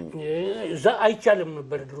ታረጋለህ እዛ አይቻልም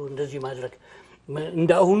ነበር ድሮ እንደዚህ ማድረግ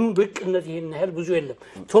እንዳሁኑ ብቅነት ይሄን ያህል ብዙ የለም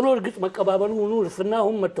ቶሎ እርግጥ መቀባበሉ ሁሉ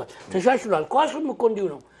ልፍናሁን መጥቷል ተሻሽሏል ኳስም እኮ እንዲሁ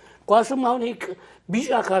ነው ኳስም አሁን ይሄ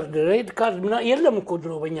ቢጫ ካርድ ሬድ ካርድ ምና የለም እኮ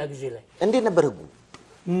ድሮ በእኛ ጊዜ ላይ እንዴት ነበር ህጉ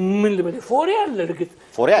ምን ልበል ፎሪ አለ እርግጥ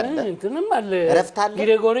ፎሪ አለ እንትንም አለ ረፍት አለ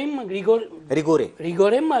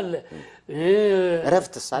ሪጎሬም አለ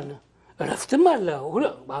ረፍትስ አለ ረፍትም አለ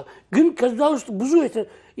ግን ከዛ ውስጥ ብዙ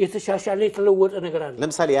የተሻሻለ የተለወጠ ነገር አለ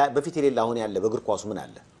ለምሳሌ በፊት የሌላ አሁን ያለ በእግር ኳሱ ምን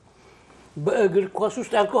አለ በእግር ኳስ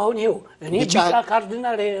ውስጥ ያልኩ አሁን ይሄው እኔ ቢጫ ካርድና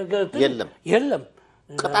የለም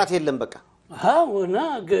ቅጣት የለም በቃ አሁና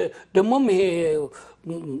ደሞም ይሄ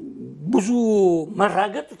ብዙ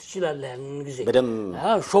መራገጥ ትችላለህ ያን ጊዜ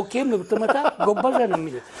ሾኬም ብትመታ ጎበዛ ነው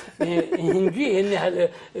የሚለው እንጂ እኔ ያለ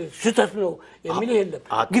ስተት ነው የሚለው የለም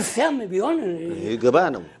ግፊያም ቢሆን ይገባ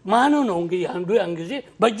ነው ማኑ ነው እንግዲህ አንዱ ያን ጊዜ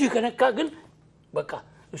በእጅ ከነካ ግን በቃ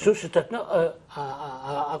እሱ ስተት ነው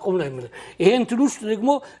አቁም ነው የሚለው ይሄ እንትን ውስጥ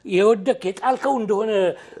ደግሞ የወደክ የጣልከው እንደሆነ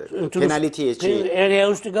እንትን ፔናልቲ ኤሪያ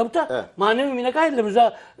ውስጥ ገብታ ማንም የሚነካ የለም እዛ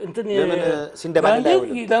እንትን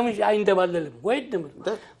ለምን አይንደባለልም ወይ ደም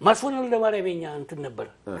ማስፎን ለማረበኛ እንትን ነበር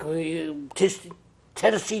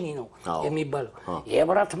ተርሲኒ ነው የሚባለው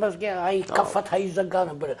የብረት መዝጊያ አይከፈት አይዘጋ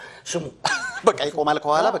ነበር ስሙ በቃ ይቆማል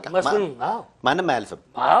ከኋላ በቃ ማንም አያልፍም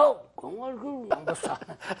አዎ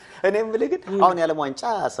እኔም ልግድ አሁን ያለ ዋንጫ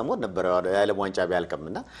ሰሞን ነበር ያለ ዋንጫ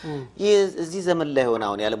ቢያልቅምና እዚህ ዘመን ላይ ሆነ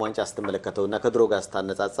አሁን ያለ ዋንጫ ስትመለከተውና ከድሮ ጋር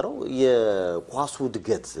ስታነጻጽረው የኳሱ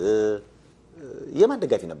ድገት የማን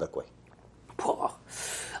ደጋፊ ነበርኩ ወይ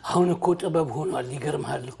አሁን እኮ ጥበብ ሆኗል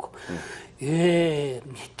ይገርምሃል እኮ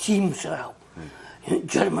ቲም ስራው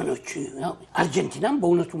ጀርመኖች አርጀንቲናም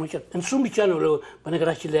በእውነቱ መጨረሻ እንሱም ብቻ ነው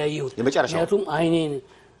በነገራችን ላይ ያየሁት ምክንያቱም አይኔን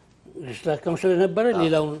ስለከም ስለነበረ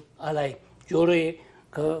ሌላውን አላይ ጆሮዬ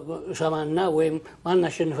ከሰማና ወይም ማን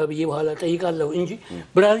አሸነፈ ብዬ በኋላ ጠይቃለሁ እንጂ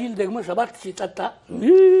ብራዚል ደግሞ 7 ሲጠጣ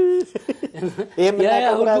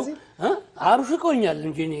ብራዚል አብሽቆኛል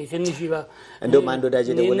እንጂ እኔ ትንሽ እንደው ማን ወዳጄ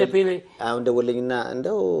አሁን ደወለኝና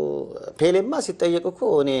እንደው ፔሌማ ሲጠየቅ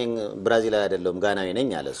እኮ እኔ ብራዚል አይደለም ጋናዊ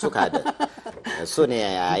ነኝ አለ እሱ ካደ እሱ እኔ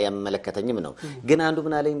አያመለከተኝም ነው ግን አንዱ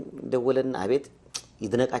ምን አለኝ ደወለና አቤት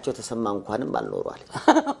ይድነቃቸው ተሰማ እንኳንም አልኖሯል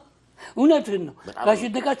እውነትን ነው ጋሽ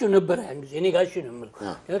ይድነቃቸው ነበር ያን ጊዜ እኔ ጋሽ ነው የምልህ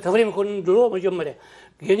ተፈሪ መኮንን ድሮ መጀመሪያ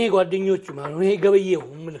የኔ ጓደኞች ማለት ነው ይሄ ገበየው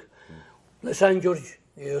የምልህ ለሳን ጆርጅ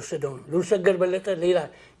የወሰደው ሉልሰገር በለጠ ሌላ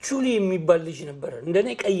ቹሊ የሚባል ልጅ ነበር እንደኔ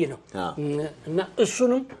ቀይ ነው እና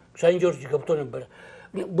እሱንም ሳን ጆርጅ ገብቶ ነበር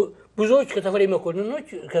ብዙዎች ከተፈሪ መኮንኖች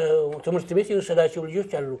ከትምህርት ቤት የወሰዳቸው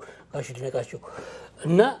ልጆች አሉ ጋሽ ይድነቃቸው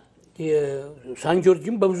እና የሳን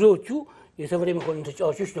ጆርጅም በብዙዎቹ የተፈሪ መኮንን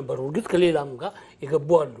ተጫዋቾች ነበሩ ግጥ ከሌላም ጋር የገቡ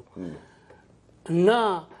አሉ እና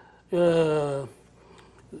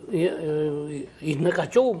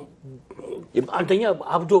ይድነቃቸው አንተኛ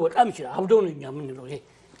አብዶ በጣም ይችላል አብዶ ነው እኛ ምን ነው ይሄ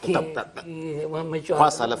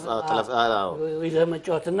ኳስ አለፍ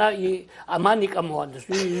መጫወትና ማን ይቀመዋል እሱ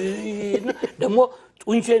ደግሞ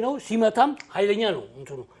ጡንቼ ነው ሲመታም ኃይለኛ ነው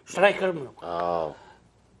እንትኑ ስትራይከርም ነው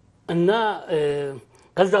እና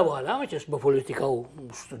ከዛ በኋላ መቼስ በፖለቲካው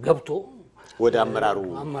ውስጥ ገብቶ ወደ አመራሩ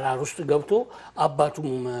ውስጥ ገብቶ አባቱም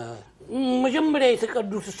መጀመሪያ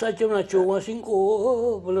የተቀዱት እሳቸው ናቸው ማሲንቆ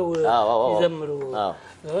ብለው ይዘምሩ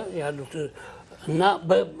ያሉት እና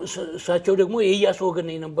እሳቸው ደግሞ የኢያሱ ወገን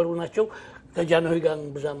የነበሩ ናቸው ከጃንሆይ ጋር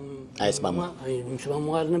ብዛም አይስማሙ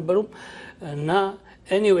አልነበሩም እና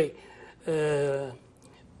ኤኒዌይ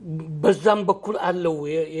በዛም በኩል አለው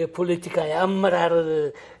የፖለቲካ የአመራር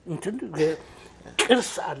እንትን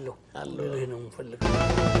ቅርስ አለው ነው የምፈልገው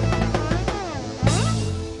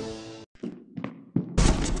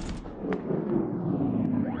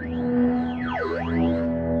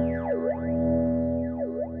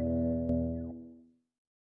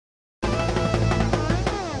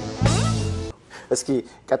እስኪ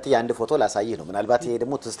ቀጥያ አንድ ፎቶ ላሳይህ ነው ምናልባት ይሄ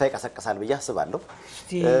ደግሞ ትዝታ ይቀሰቀሳል ብዬ አስባለሁ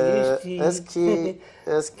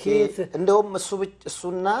እስኪ እንደውም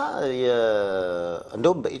እሱና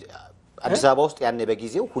እንደውም አዲስ አበባ ውስጥ ያኔ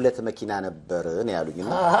በጊዜው ሁለት መኪና ነበር ነው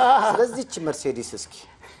ያሉኝና ስለዚህች መርሴዲስ እስኪ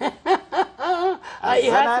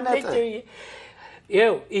አይሃናት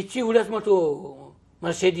ይው እቺ 200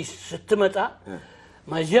 መርሴዲስ ስትመጣ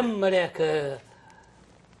መጀመሪያ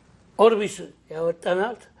ከኦርቢስ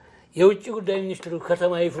ያወጣናት የውጭ ጉዳይ ሚኒስትሩ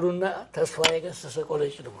ከተማ ይፍሩና ተስፋዬ ገሰሰ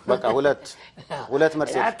ኮሌጅ ነው በቃ ሁለት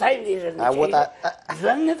መርሴዲስ አወጣ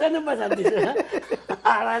ዘንጠንበት አዲስ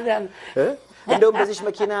አራዳን እንደውም በዚህ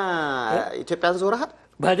መኪና ኢትዮጵያን ዞረሃል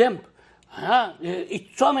በደንብ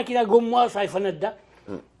እሷ መኪና ጎማዋ ሳይፈነዳ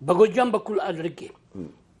በጎጃም በኩል አድርጌ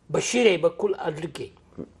በሽሬ በኩል አድርጌ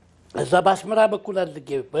እዛ ባስመራ በኩል አድርጌ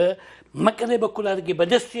በመቀሌ በኩል አድርጌ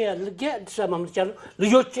በደሴ አድርጌ አዲስ አበባ መጥቻለሁ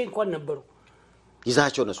ልጆቼ እንኳን ነበሩ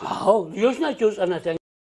ይዛቸው ነሱ አዎ ልጆች ናቸው ጻናት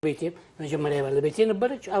ቤቴ መጀመሪያ ባለቤቴ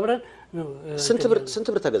ነበረች አብረን ስንት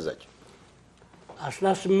ብር ተገዛች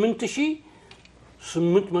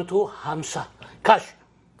 18850 ካሽ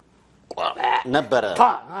ነበረ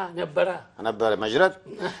መጅራት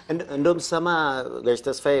እንደውም ሰማ ጋሽ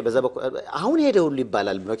ተስፋዬ በዛ አሁን ሄደው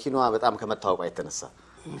ይባላል መኪናዋ በጣም ከመታወቋ የተነሳ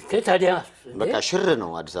ከታዲያ በቃ ሽር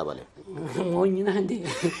ነው አዲስ አበባ ላይ ሞኝና እንዴ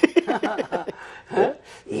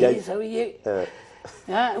ይሰውዬ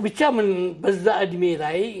ብቻ ምን በዛ እድሜ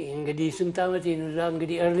ላይ እንግዲህ ስንት አመት ነው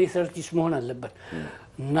እንግዲህ early 30s መሆን አለበት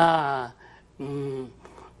እና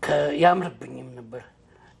ያምርብኝም ነበር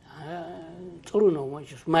ጥሩ ነው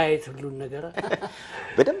ማለት ማየት ሁሉ ነገር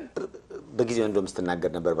በደንብ በጊዜው እንደውም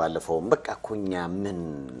ስትናገር ነበር ባለፈው በቃ ኮኛ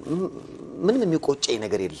ምንም የሚቆጨኝ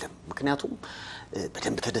ነገር የለም ምክንያቱም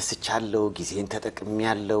በደንብ ተደስቻለሁ ጊዜን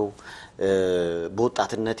ተጠቅሜያለሁ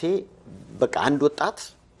በወጣትነቴ በቃ አንድ ወጣት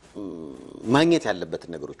ማግኘት ያለበት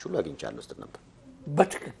ነገሮች ሁሉ አግኝቻለሁ ስትል ነበር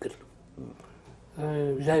በትክክል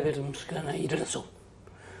እግዚአብሔር ምስጋና ይድረሰው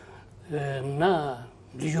እና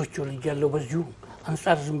ልጆቹ ልጅ ያለው በዚሁ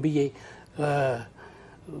አንጻር ዝም ብዬ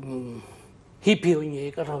ሂፒ ሆኜ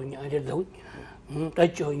የቀረሁኝ አይደለሁኝ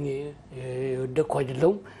ጠጭ ሆኜ የወደቅኩ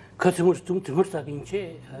አይደለሁም ከትምህርቱም ትምህርት አግኝቼ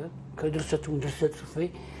ከድርሰቱም ድርሰት ጽፌ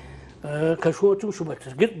ከሹመቱም ሹመት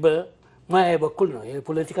ግን በማያ በኩል ነው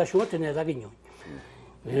የፖለቲካ ሹመት እኔ ያላገኘሁኝ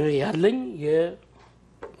ያለኝ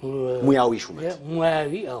ሙያዊ ሹመት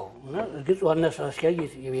ሙያዊ አዎ እና ግጽ ዋና ስራ አስኪያጅ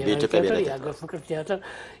የሀገር ፍቅር ቲያትር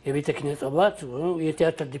የቤተ ኪነ ጥበባት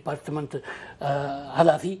የቲያትር ዲፓርትመንት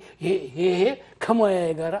ኃላፊ ይሄ ከሙያዬ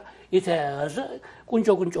ጋር የተያያዘ ቁንጮ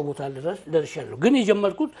ቦታ ድረስ ደርሻለሁ ግን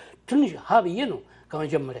የጀመርኩት ትንሽ ሀብዬ ነው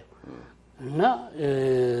ከመጀመሪያው እና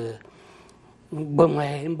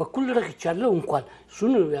በማየም በኩል ረክቻለሁ እንኳን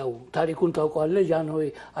እሱን ያው ታሪኩን ታውቀዋለህ ጃንሆይ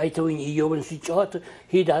አይተውኝ ኢዮብን ሲጫወት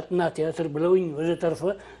ሂዳትና ቲያትር ብለውኝ ወዘተርፈ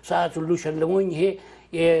ሰዓት ሁሉ ሸለሞኝ ይሄ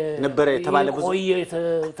ነበር የተባለ ብዙ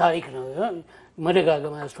ታሪክ ነው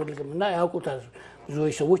መደጋገም አያስፈልግምና ያውቁታል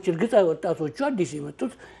ብዙዎች ሰዎች እርግጥ ወጣቶቹ አዲስ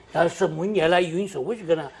የመጡት ያልሰሙኝ ያላዩኝ ሰዎች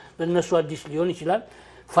ገና ለነሱ አዲስ ሊሆን ይችላል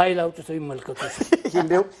ፋይል አውጥተው ይመልከቱ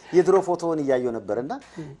እንደው የድሮ ፎቶውን ያያየው ነበርና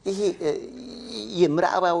ይሄ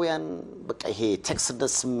የምራባውያን በቃ ይሄ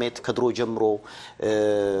ቴክስደስ ስሜት ከድሮ ጀምሮ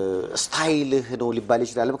ስታይልህ ነው ሊባል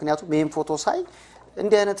ይችላል ምክንያቱም ይሄን ፎቶ ሳይ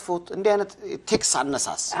እንዲህ አይነት ቴክስ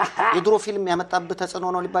አነሳስ የድሮ ፊልም ያመጣበት ተጽዕኖ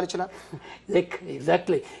ነው ሊባል ይችላል ልክ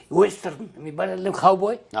ኤግዛክትሊ ዌስተርን የሚባል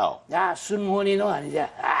ካውቦይ አዎ ያ እሱን ሆኔ ነው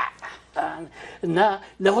እና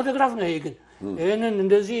ለፎቶግራፍ ነው ይሄ ግን ይሄንን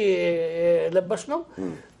እንደዚህ ለበስ ነው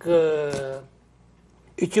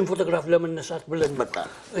እቺን ፎቶግራፍ ለመነሳት ብለን በቃ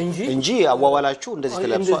እንጂ አዋዋላችሁ እንደዚህ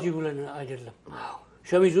ተለብሷል እንደዚህ ብለን አይደለም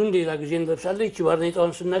ሸሚዙን ሌላ ጊዜ እንለብሳለን እቺ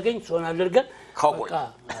ባርኔጣውን ስናገኝ ሶን አድርገን በቃ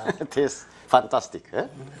ቴስ ፋንታስቲክ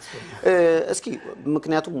እስኪ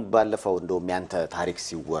ምክንያቱም ባለፈው እንደውም ያንተ ታሪክ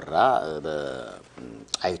ሲወራ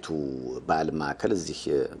በጣይቱ በዓል ማዕከል እዚህ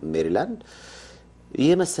ሜሪላንድ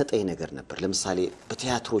የመሰጠኝ ነገር ነበር ለምሳሌ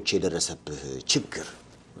በቲያትሮች የደረሰብህ ችግር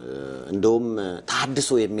እንደውም ታድሶ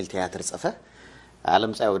የሚል ቲያትር ጽፈህ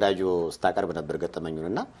ዓለም ፀሐይ ወዳጆ ስታቀርብ ነበር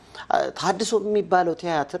ገጠመኙንና ታድሶ የሚባለው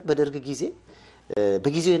ቲያትር በደርግ ጊዜ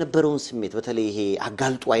በጊዜው የነበረውን ስሜት በተለይ ይሄ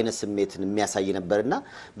አጋልጡ አይነት ስሜትን የሚያሳይ ነበርና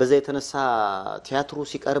በዛ የተነሳ ቲያትሩ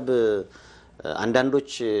ሲቀርብ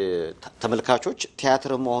አንዳንዶች ተመልካቾች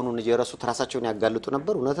ቲያትር መሆኑን እየረሱ ራሳቸውን ያጋልጡ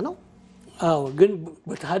ነበር እውነት ነው አዎ ግን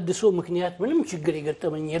በተሐድሶ ምክንያት ምንም ችግር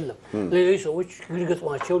የገጠመኝ የለም ሌሎች ሰዎች ችግር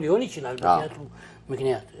ገጥሟቸው ሊሆን ይችላል በቲያትሩ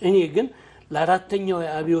ምክንያት እኔ ግን ለአራተኛው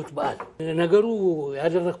የአብዮት በዓል ነገሩ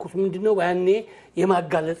ያደረኩት ምንድነው ያኔ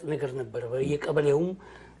የማጋለጥ ነገር ነበር በየቀበሌውም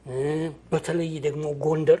በተለይ ደግሞ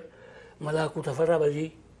ጎንደር መላኩ ተፈራ በዚህ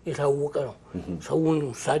የታወቀ ነው ሰውን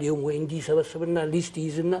ስታዲየም ወይ እንዲ ሰበስብና ሊስት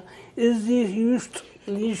ይዝና እዚህ ውስጥ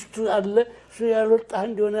ሊስት አለ ያልወጣ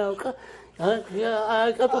እንደሆነ ያውቃ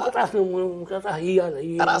አቀጡ ቅጣት ነው ቅጣት ይያለ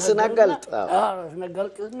ራስን አጋልጥ ራስን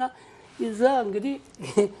አጋልጥና ይዛ እንግዲህ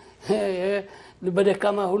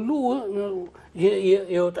በደካማ ሁሉ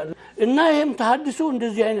ይወጣል እና ይሄም ተሐድሶ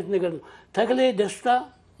እንደዚህ አይነት ነገር ነው ተክሌ ደስታ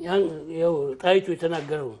ያው ጣይቱ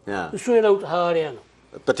የተናገረው እሱ የለውጥ ሐዋርያ ነው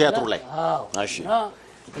በቲያትሩ ላይ እሺ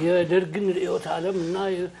የደርግን ርዕዮተ ዓለምና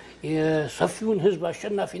የሰፊውን ህዝብ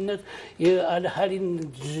አሸናፊነት የአልሃሪን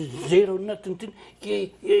ዜሮነት እንትን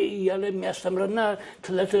ያለ የሚያስተምርና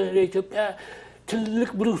ለኢትዮጵያ ትልቅ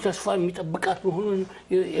ብሩህ ተስፋ የሚጠብቃት መሆኑን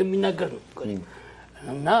የሚናገር ነው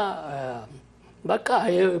እና በቃ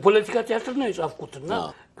የፖለቲካ ቲያትር ነው የጻፍኩትና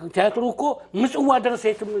ቲያትሩ እኮ ምጽዋ ድረስ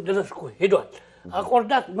እኮ ሄዷል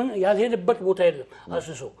አቆርዳት ምን ያልሄደበት ቦታ የለም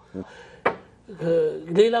አስሶ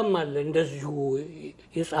ሌላም አለ እንደዚሁ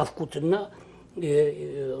የጻፍኩትና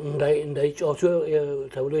እንዳይጫወቱ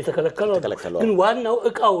ተብሎ የተከለከለው ግን ዋናው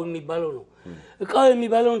እቃው የሚባለው ነው እቃው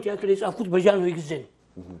የሚባለውን ቲያትር የጻፍኩት በጃንሆይ ጊዜ ነው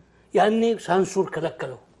ያኔ ሳንሱር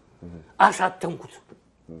ከለከለው አሳተምኩት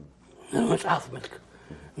መጽሐፍ መልክ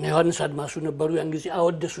እና ዮሐንስ አድማሱ ነበሩ ያን ጊዜ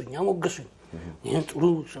አወደሱኝ አሞገሱኝ ይሄን ጥሩ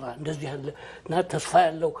ስራ እንደዚህ ያለ እና ተስፋ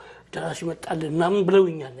ያለው ደራሲ መጣል እና ምን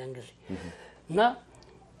ብለውኛል ያን ጊዜ እና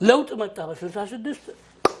ለውጥ መጣ በ66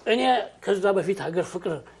 እኔ ከዛ በፊት ሀገር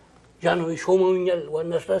ፍቅር ጃንሆይ ሾመውኛል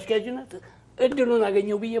ዋና ስራ አስኪያጅነት እድሉን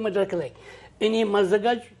አገኘው ብዬ መድረክ ላይ እኔ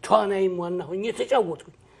ማዘጋጅ ተዋናይም ዋና ሆኜ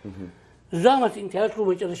ተጫወትኩኝ እዛ ማቲን ቲያትሩ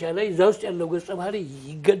መጨረሻ ላይ እዛ ውስጥ ያለው ገጸ ባህሪ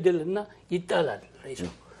ይገደልና ይጣላል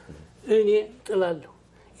ራይሰው እኔ ጥላለሁ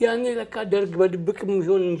ያኔ ለካ ደርግ በድብቅም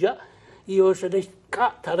ይሆን እንጃ የወሰደች ቃ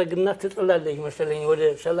ታረግና ትጥላለች መሰለኝ ወደ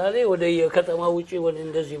ሰላሌ ወደ የከተማ ውጪ ወደ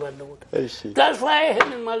እንደዚህ ባለው ቦታ ተስፋዬ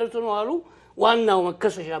ይሄንን ማለት ነው አሉ ዋናው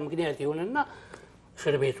መከሰሻ ምክንያት ይሆንና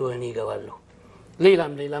እስር ቤት ወህኒ ይገባለሁ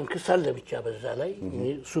ሌላም ክስ አለ ብቻ በዛ ላይ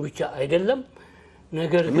እሱ ብቻ አይደለም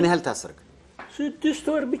ነገር ምን ያህል ታሰርክ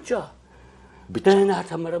 6 ወር ብቻ ደህና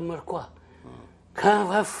ተመረመርኳ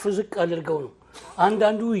ከፋፍ ዝቅ አድርገው ነው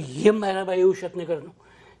አንዳንዱ የማይረባ የውሸት ነገር ነው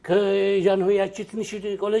ከጃንሆይ ያቺ ትንሽ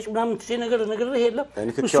ኮሌጅ ምናምን ነገር የለም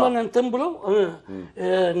እሱን እንትን ብሎ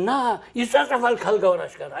እና ይጻጻፋል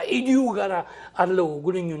ካልጋወራሽ ጋር ኢዲዩ ጋር አለው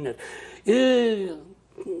ጉንኙነት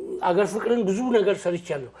አገር ፍቅርን ብዙ ነገር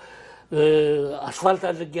ሰርቻለሁ አስፋልት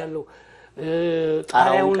አድርጌያለሁ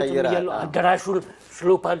ጣሪያውን ያለው አዳራሹን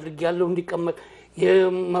ስሎፕ አድርጌያለሁ እንዲቀመጥ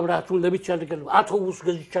የመብራቱን ለብቻ አድርጌያለሁ አውቶቡስ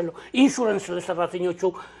ገዝቻለሁ ኢንሹራንስ ለሰራተኞቹ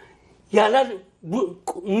ያላል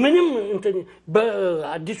ምንም እንትን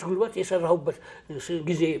በአዲስ ጉልበት የሰራሁበት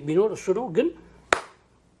ጊዜ ቢኖር እሱ ነው ግን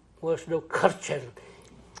ወስደው ከርቸል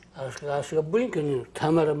አስገቡኝ ግን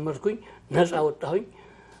ተመረመርኩኝ ነፃ ወጣሁኝ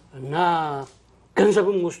እና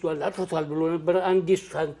ገንዘብም ወስዷል አጥፍቷል ብሎ ነበር አንዲስ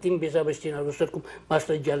ሳንቲም ቤዛ በስቲና ወሰድኩም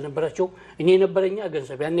ማስረጃ አልነበራቸው እኔ ነበረኛ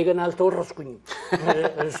ገንዘብ ያኔ ገና አልተወረስኩኝም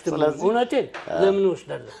እውነቴን ለምን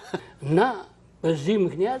ወስዳለሁ እና በዚህ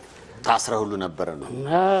ምክንያት ታስረ ሁሉ ነበር ነው እና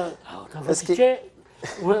ተፈስቼ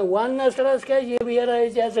ዋና ስራ አስኪያጅ የብሔራዊ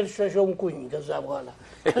ቲያትር ሾምኩኝ ከዛ በኋላ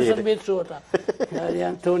ከእስር ቤት ስወጣ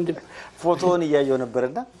ያንተ ወንድም ፎቶውን እያየው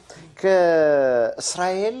ነበርና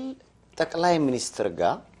ከእስራኤል ጠቅላይ ሚኒስትር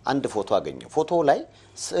ጋር አንድ ፎቶ አገኘው ፎቶው ላይ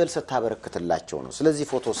ስዕል ስታበረክትላቸው ነው ስለዚህ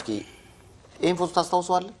ፎቶ እስኪ ይሄን ፎቶ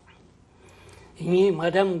ታስታውሳለህ እኔ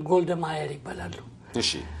ማዳም ጎልደማየር ይባላሉ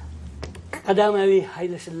እሺ ቀዳማዊ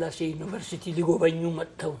ኃይለ ሥላሴ ዩኒቨርሲቲ ሊጎበኙ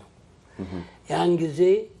መጥተው ነው ያን ጊዜ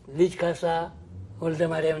ልጅ ካሳ ወልደ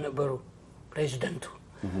ማርያም ነበሩ ፕሬዝዳንቱ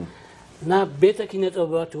እና ቤተ ኪነ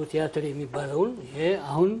ጥበባት ቲያትር የሚባለውን ይሄ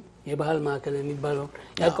አሁን የባህል ማዕከል የሚባለው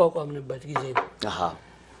ያቋቋምንበት ጊዜ ነው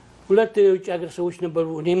ሁለት የውጭ ሀገር ሰዎች ነበሩ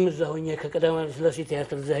እኔም እዛ ሆኜ ከቀዳማዊ ኃይለ ሥላሴ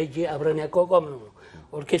ቲያትር እዛ ሄጄ አብረን ያቋቋምነው ነው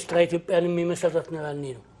ኦርኬስትራ ኢትዮጵያንም የመሰረትነው ያኔ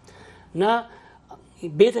ነው እና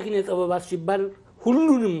ቤተ ኪነ ጥበባት ሲባል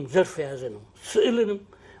ሁሉንም ዘርፍ የያዘ ነው ስዕልንም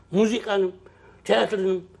ሙዚቃንም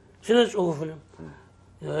ቲያትርንም ስነ ጽሁፍንም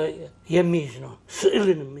የሚይዝ ነው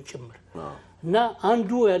ስዕልንም ጭምር እና አንዱ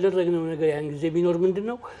ያደረግነው ነገር ያን ጊዜ ቢኖር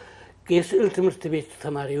ምንድነው የስዕል ትምህርት ቤት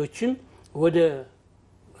ተማሪዎችን ወደ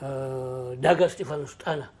ዳጋ እስጢፋኖስ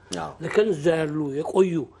ጣና ለከን እዛ ያሉ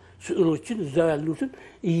የቆዩ ስዕሎችን እዛ ያሉትን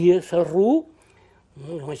እየሰሩ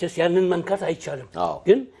መቼስ ያንን መንካት አይቻልም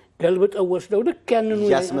ግን ገልብጠው ወስደው ልክ ያንኑ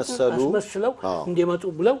ያስመስለው እንደመጡ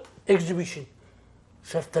ብለው ኤግዚቢሽን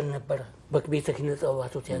ሰርተን ነበር በቤተ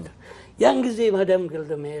ኪነጥበባት ቲያትር ያን ጊዜ ማዳም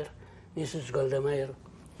ገልደማየር ሚስስ ገልደማየር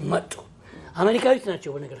መጡ አሜሪካዊት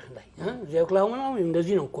ናቸው በነገር ላይ እዚያ ኦክላሆማ ነው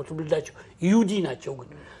እንደዚህ ነው እኮ ትውልዳቸው ይሁዲ ናቸው ግን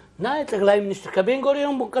እና ጠቅላይ ሚኒስትር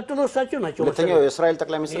ከቤንጎሪዮን ቀጥሎ እሳቸው ናቸው ሁለተኛው የእስራኤል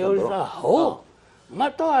ጠቅላይ ሚኒስትር ነበሩ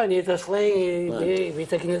መጣዋን የተስፋዬ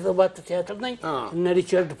ቤተ ኪነጥበባት ቲያትር ነኝ እነ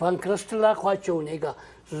ሪቻርድ ፓንክረስት ላኳቸው ኔጋ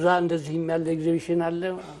እዛ እንደዚህ የሚያለ ኤግዚቢሽን አለ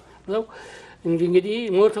ብለው እንግዲህ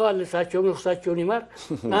ሞተዋል እሳቸውን ይማር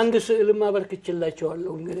አንድ ስዕልም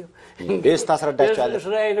አበርክቼላቸዋለሁ እንግዲህ ደስ ታስረዳቻለህ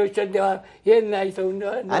እስራኤሎች እንደው የና አይተው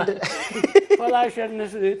አንድ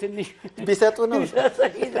ፈላሽነስ ትንሽ ቢሰጡ ነው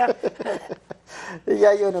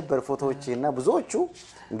ያየው ነበር ፎቶዎችና ብዙዎቹ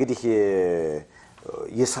እንግዲህ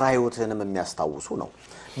የስራዩትንም የሚያስታውሱ ነው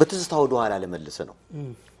በትዝታ ወደ ኋላ ለመልሰ ነው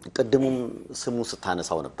ቀደሙም ስሙ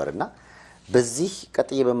ስታነሳው ነበርና በዚህ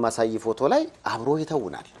ቀጥዬ በማሳይ ፎቶ ላይ አብሮ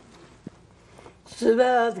ይተውናል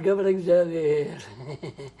ስባት ገብረ እግዚአብሔር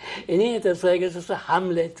እኔ ተስፋዬ ገሰሰ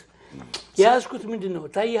ሐምሌት ያስኩት ምንድነው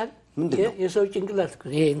ታያል የሰው ጭንቅላት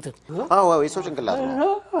ይሄ እንትን አዎ የሰው ጭንቅላት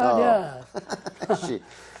ነው እሺ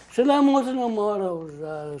ስለሞት ነው ማወራው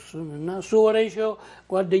እሱና ሱወሬሾ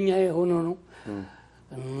ጓደኛዬ ሆኖ ነው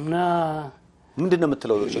እና ምንድነው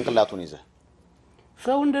የምትለው ጭንቅላቱን ይዘ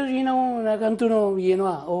ሰው እንደዚህ ነው ናቀንቱ ነው ይሄኗ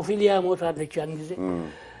ኦፊሊያ ሞታለች ያን ጊዜ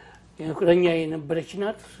የኩረኛ የነበረች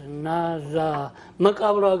ናት እና እዛ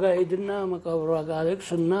መቃብሯ ጋር ሄድና መቃብሯ ጋር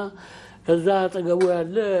አለቅስና ከዛ አጠገቡ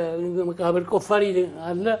ያለ መቃብር ቆፋሪ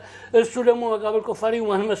አለ እሱ ደግሞ መቃብር ቆፋሪው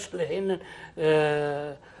ማን መሰለህ ይሄንን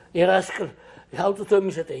የራስ ቅል ያውጥቶ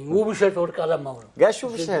የሚሰጠኝ ውብሸት ወርቃለማው ነው ጋሹ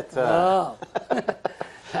ውብሸት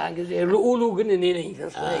አንግዜ ሉሉ ግን እኔ ነኝ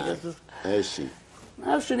ተስፋዬ ገሰሰ እሺ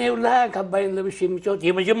አስኔው ላይ ካባይን ለብሽ የሚጫወት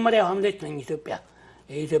የመጀመሪያው ሐምሌት ነኝ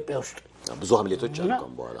ኢትዮጵያ ውስጥ ብዙ ሐምሌቶች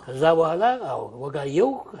አልቆም በኋላ ከዛ በኋላ አው ወጋየው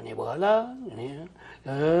እኔ በኋላ እኔ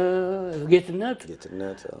ጌትነት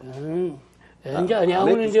እንጃ እኔ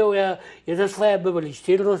አሁን እንደው የተስፋዬ አበበ ልጅ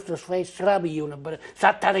ቴዎድሮስ ተስፋዬ ስራ ብየው ነበር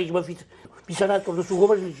ሳታረጅ በፊት ቢሰራጥ እሱ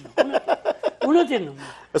ጎበዝ ልጅ ነው እውነቴን ነው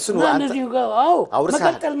እሱ ነው አንተ አዎ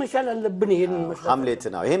መቀጠል መቻል አለብን ይሄን መስራት ሐምሌት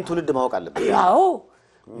ነው ይሄም ትውልድ ማወቅ አለበት አዎ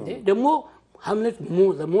ደግሞ ሐምሌት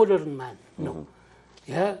ለሞደርን ማን ነው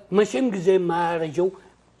ያ መቼም ጊዜ ማያረጀው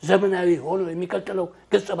ዘመናዊ ሆኖ የሚቀጥለው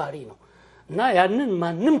ገጸ ባህሪ ነው እና ያንን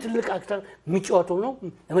ማንም ትልቅ አክተር የሚጫወተው ነው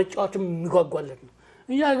ለመጫወትም የሚጓጓለት ነው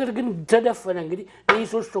እኛ ሀገር ግን ተደፈነ እንግዲህ እኔ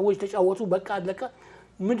ሶስት ሰዎች ተጫወቱ በቃ አለቀ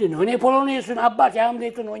ምንድነው እኔ ፖሎኔስን አባት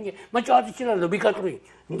ያምሌትን ሆኜ መጫወት ይችላል ቢቀጥሩኝ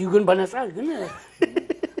እንዲሁ ግን በነፃ ግን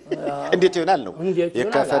እንዴት ይሆናል ነው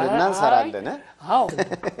የከፈልና እንሰራለን አዎ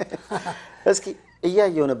እስኪ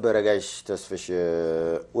እያየው ነበር ጋሽ ተስፍሽ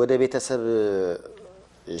ወደ ቤተሰብ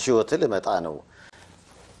ህይወት ልመጣ ነው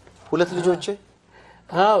ሁለት ልጆች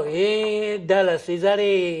አዎ ዳላስ የዛሬ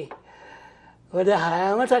ወደ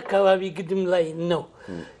 20 ዓመት አካባቢ ግድም ላይ ነው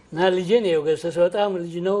እና ልጄ ነው ገሰሰ በጣም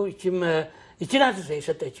ልጅ ነው ይችላል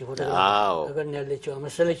የሰጠችው ወደ አዎ ገና ያለችው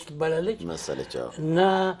መሰለች ትባላለች መሰለችው እና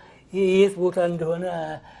የት ቦታ እንደሆነ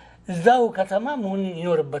እዛው ከተማ መሆን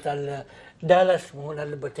ይኖርበታል ዳላስ መሆን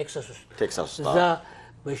አለበት ቴክሳስ እዛ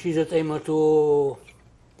በ1900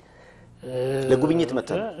 ለጉብኝት መጣ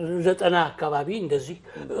 90 አካባቢ እንደዚህ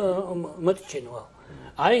መጥቼ ነው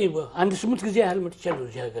አይ አንድ 8 ጊዜ ያህል መጥቻለሁ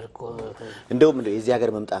እዚህ ሀገር እኮ እንደውም የዚህ ሀገር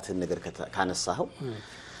መምጣትን ነገር ካነሳው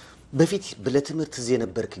በፊት በለትምርት እዚህ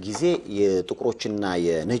የነበርክ ጊዜ የጥቁሮችና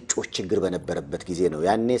የነጮች ችግር በነበረበት ጊዜ ነው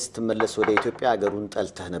ያኔ ስትመለስ ወደ ኢትዮጵያ ሀገሩን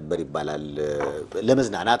ጠልተህ ነበር ይባላል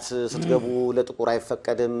ለመዝናናት ስትገቡ ለጥቁር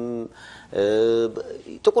አይፈቀድም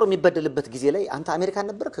ጥቁር የሚበደልበት ጊዜ ላይ አንተ አሜሪካን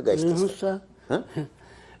ነበርክ ጋይስ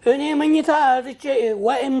እኔ መኝታ አጥቼ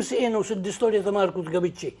YMCA ነው 6 ወር የተማርኩት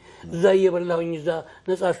ገብቼ እዛ እየበላሁኝ እዛ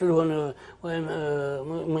ነፃ ስለሆነ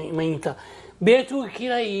መኝታ ቤቱ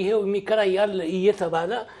ኪራይ ይሄው የሚከራይ ያለ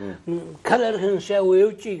እየተባለ ከለርህን ሲያው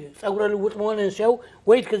የውጪ ጸጉረ ልውጥ መሆንን ሲያው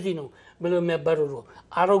ወይት ከዚህ ነው ብለው የሚያባረሩ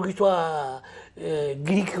አሮጊቷ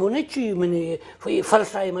ግሪክ ሆነች ምን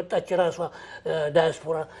ፈልሳ የመጣች ራሷ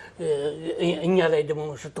ዳያስፖራ እኛ ላይ ደሞ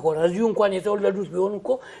ስትቆራ እዚሁ እንኳን የተወለዱት ቢሆን እኮ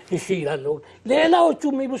እሺ ይላሉ ሌላዎቹ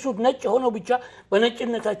የሚብሱት ነጭ ሆነው ብቻ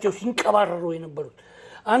በነጭነታቸው ሲንቀባረሩ የነበሩት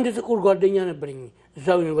አንድ ጥቁር ጓደኛ ነበርኝ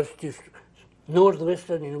እዛው ዩኒቨርሲቲ ኖርዝ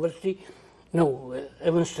ዌስተርን ዩኒቨርሲቲ ነው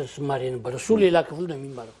ኤቨንስተር ስማሪ ነበር እሱ ሌላ ክፍል ነው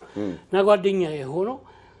የሚማረው እና ጓደኛ ሆኖ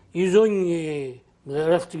ይዞኝ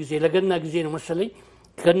ለረፍት ጊዜ ለገና ጊዜ ነው መሰለኝ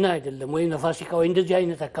ገና አይደለም ወይ ነፋሲካ ወይ እንደዚህ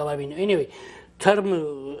አይነት አካባቢ ነው ኤኒዌይ ተርም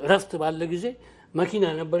ረፍት ባለ ጊዜ መኪና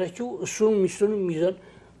ነበረችው እሱም ሚስቱንም ይዘን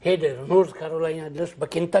ሄደ ኖርዝ ካሮላይና ድረስ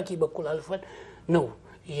በኬንታኪ በኩል አልፈን ነው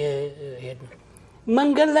የሄድነው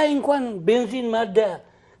መንገድ ላይ እንኳን ቤንዚን ማደያ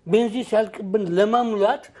ቤንዚን ሲያልቅብን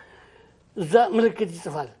ለማሙላት እዛ ምልክት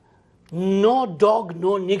ይጽፋል ኖ ዶግ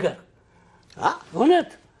ኖ ኒገር እውነት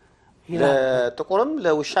ለጥቁርም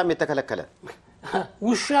ለውሻም የተከለከለ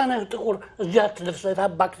ውሻ ነው ጥቁር እዚያ ትደርሰህ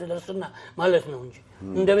ታባክ ትደርስና ማለት ነው እንጂ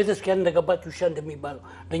እንደ ቤተክርስቲያን እንደገባች ውሻ እንደሚባለው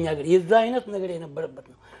ለኛ ግን የዛ አይነት ነገር የነበረበት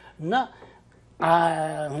ነው እና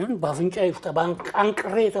አሁን ባፍንጫ ይፍታ ባንክ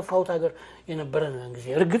አንቅሬ የተፋውት ሀገር የነበረ ነው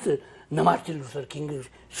እንግዲህ እርግጥ እነ ማርቲን ሉተር ኪንግ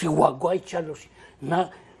ሲዋጉ አይቻለሁ እና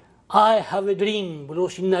I have a dream ብሎ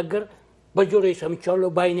ሲናገር በጆሮዬ ሰምቻለሁ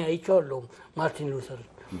ባይኔ አይቻለሁ ማርቲን ሉተር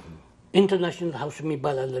ኢንተርናሽናል ሃውስ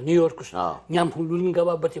የሚባል አለ ኒውዮርክ ውስጥ ኛም ሁሉን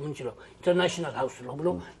ገባበት የምንችለው ኢንተርናሽናል ሃውስ ነው ብሎ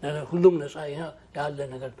ሁሉም ነፃ ያለ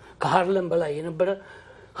ነገር ከሃርለም በላይ የነበረ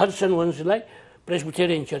ሃድሰን ወንዝ ላይ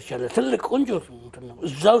ፕሬስቢቴሪያን ቸርች አለ ትልቅ ቆንጆ ነው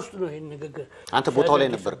እዛ ውስጥ ነው ይሄን ንግግር አንተ ቦታው ላይ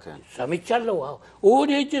ነበርክ ሰምቻለሁ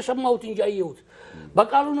ወደ ሄጄ ሰማሁት እንጂ አየሁት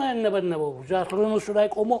በቃሉ ነው ያነበነበው ዛትሮኖስ ላይ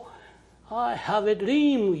ቆሞ I have a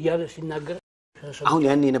dream ያለ ሲናገር አሁን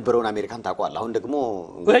ያን የነበረውን አሜሪካን ታቋል አሁን ደግሞ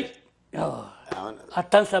ወይ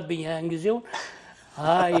አታንሳብኝ ያን ጊዜው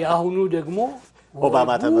አሁኑ ደግሞ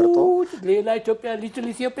ኦባማ ተመርጦ ሌላ ኢትዮጵያ ሊትል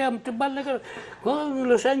ኢትዮጵያ የምትባል ነገር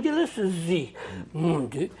ሎስ አንጀለስ እዚህ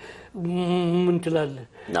ምን ትላለህ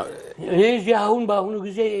እኔ እዚህ አሁን በአሁኑ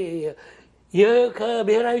ጊዜ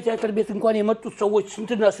ከብሔራዊ ቲያትር ቤት እንኳን የመጡት ሰዎች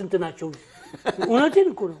ስንትና ስንት ናቸው እውነቴን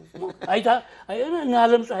እኮ ነው አይታ እና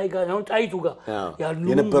ዓለም ፀሐይ ጋር አሁን ጣይቱ ጋር ያሉ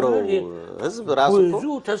የነበረው ህዝብ ራሱ ብዙ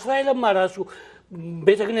ተስፋዬ ለማ ራሱ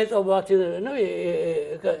ቤተ ክህነት ጸባዖት ነው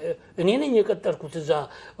እኔ ነኝ የቀጠርኩት እዛ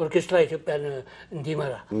ኦርኬስትራ ኢትዮጵያን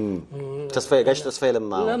እንዲመራ ጋሽ ተስፋዬ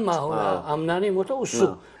ለማ አምናኔ ሞተው እሱ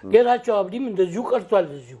ጌታቸው አብዲም እንደዚሁ ቀርቷል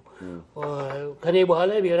እዚሁ ከኔ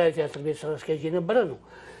በኋላ ብሔራዊ ቲያትር ቤት ስራ አስኪያጅ የነበረ ነው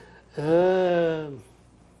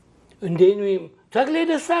እንዴት ነው ተክሌ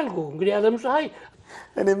ደሳልኩ እንግዲህ ዓለም ፀሐይ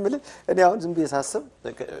እኔ አሁን ዝም ብዬ ሳስብ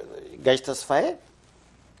ጋሽ ተስፋዬ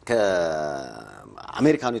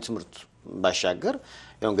ከአሜሪካኑ ትምህርት ባሻገር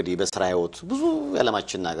ያው እንግዲህ በስራ ህይወት ብዙ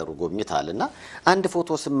ያለማችን ነገር ጎብኝታልና አንድ ፎቶ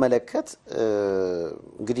ስመለከት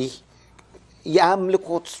እንግዲህ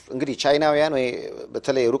ያምልኮት እንግዲህ ቻይናውያን ወይ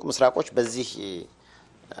በተለይ ሩቅ ምስራቆች በዚህ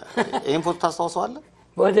ይሄን ፎቶ ታስታውሳለህ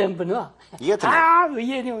ወደም ነው የት ነው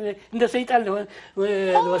ይሄ እንደ ሰይጣን ነው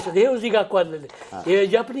ወሰደ ይሄው እዚህ ጋር ቆአለ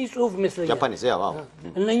የጃፓኒዝ ጽሁፍ መስለኝ ጃፓኒዝ ያው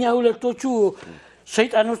እነኛ ሁለቶቹ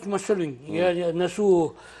ሰይጣኖች መሰሉኝ የነሱ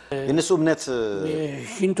እምነት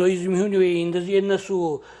ሽንቶይዝም ይሁን ወይ እንደዚህ የነሱ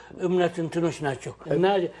እምነት እንትኖች ናቸው እና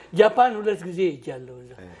ጃፓን ሁለት ጊዜ ይጃለው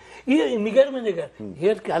ይሄ የሚገርም ነገር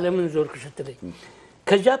ሄድክ ዓለምን ዞርክ ስትለኝ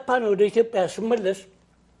ከጃፓን ወደ ኢትዮጵያ ስመለስ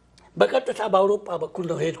በቀጥታ በአውሮፓ በኩል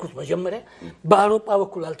ነው ሄድኩት መጀመሪያ በአውሮፓ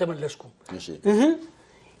በኩል አልተመለስኩም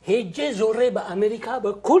ሄጄ ዞሬ በአሜሪካ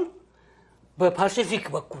በኩል በፓሲፊክ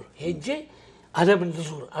በኩል ሄጄ ዓለምን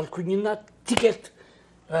ልዙር አልኩኝና ቲኬት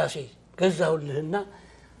ራሴ ገዛሁልህና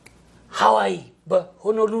ሃዋይ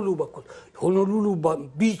በሆኖሉሉ በኩል ሆኖሉሉ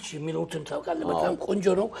ቢች የሚሉትን ታውቃለህ በጣም ቆንጆ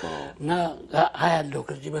ነው እና አያለው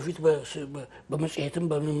ከዚህ በፊት በመጽሔትም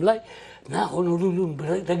በምንም ላይ እና ሆኖሉሉን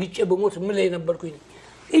ተግጬ በሞት ምን ላይ ነበርኩኝ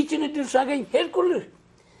እቺን እድል ሳገኝ ሄድኩልህ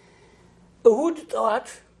እሁድ ጠዋት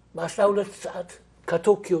በ12 ሰዓት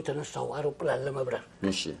ከቶኪዮ ተነሳው አውሮፕላን ለመብረር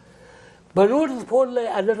እሺ በኖርዝ ፖል ላይ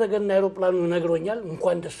አደረገና አውሮፕላኑ ነግሮኛል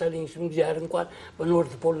እንኳን ደሳለኝ ስም እግዚአብሔር እንኳን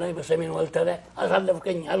በኖርዝ ፖል ላይ በሰሜን ዋልታ ላይ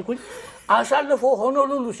አሳለፍከኝ አልኩኝ አሳልፎ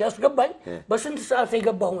ሆኖሉሉ ሲያስገባኝ በስንት ሰዓት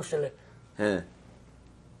የገባው መሰለህ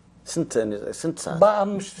ስንት ሰዓት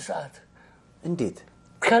በ5 ሰዓት እንዴት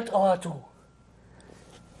ከጠዋቱ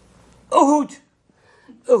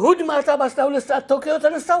እሁድ ማታ በ12 ሰዓት ቶኪዮ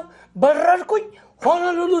ተነሳው በረርኩኝ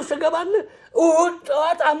ሆኖሉሉ ስገባል እሁድ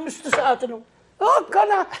ጠዋት 5 ሰዓት ነው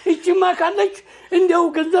አከና እቺማ ካለች እንደው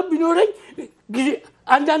ገንዘብ ቢኖረኝ ጊዜ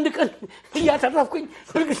አንዳንድ ቀን ያተረፍኩኝ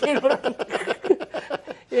ፍልግስ ይኖራል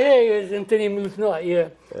ይሄ እንትን የሚሉት ነው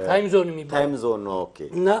የታይም ዞን የሚባለው ታይም ዞን ነው ኦኬ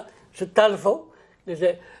እና ስታልፈው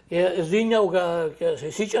እዚህኛው ጋር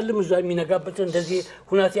ሲጨልም እዛ የሚነጋበት እንደዚህ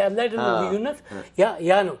ሁናት ያለ አይደል ልዩነት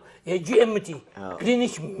ያ ነው የጂኤምቲ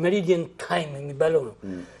ግሪኒች ሜሪዲያን ታይም የሚባለው ነው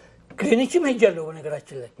ግሪኒችም ሄጃለሁ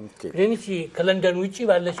በነገራችን ላይ ግሪኒች ከለንደን ውጪ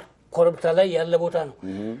ባለች ኮረብታ ላይ ያለ ቦታ ነው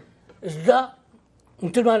እዛ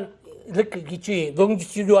እንትማን ልክ ግጪ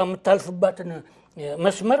ሎንጊቲዩድ የምታልፍባትን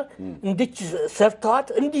መስመር እንድች ሰርተዋት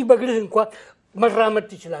እንዲህ በግልህ እንኳን መራመድ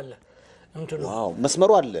ትችላለህ እንትኑ ዋው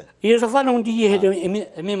መስመሩ አለ የዘፋ ነው እንዲህ ይሄድ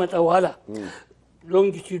የሚመጣው ኋላ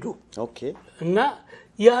ሎንጊቲዩድ ኦኬ እና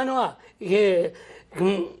ያ ነው ይሄ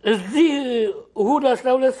እዚህ እሁድ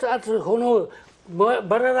 12 ሰዓት ሆኖ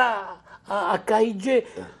በረራ አካሂጄ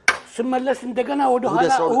ስመለስ እንደገና ወደ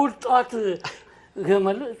ኋላ እሑድ ጠዋት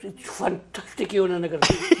ገመለ ፋንታስቲክ የሆነ ነገር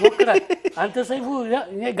ሞክራል አንተ ሰይፉ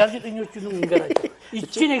እኔ ጋዜጠኞቹንም እንገራቸው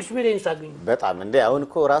እቺን ኤክስፒሪየንስ አገኘ በጣም እንደ አሁን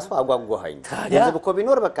እኮ ራሱ አጓጓኸኝ ገንዘብ እኮ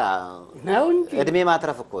ቢኖር በቃ ነው እንጂ እድሜ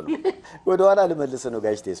ማትረፍ እኮ ነው ወደ ኋላ ልመልስ ነው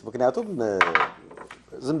ጋሽቴስ ምክንያቱም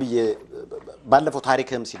ዝም ብዬ ባለፈው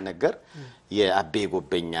ታሪክም ሲነገር የአቤ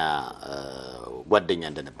ጎበኛ ጓደኛ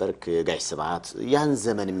እንደነበርክ ጋሽ ስብሐት ያን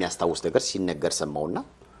ዘመን የሚያስታውስ ነገር ሲነገር ሰማውና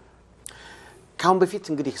ካሁን በፊት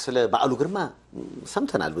እንግዲህ ስለ በዓሉ ግርማ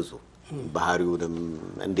ሰምተናል ብዙ ባህሪውንም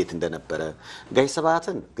እንዴት እንደነበረ ጋሽ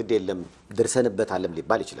ስብሐትን ግድ የለም ድርሰንበታለም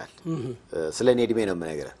ሊባል ይችላል ስለኔ እድሜ ነው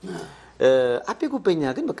የምነግርህ አቤ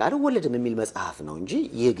ጎበኛ ግን በቃ አልወለድም የሚል መጽሐፍ ነው እንጂ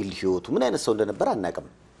የግል ህይወቱ ምን አይነት ሰው እንደነበር አናውቅም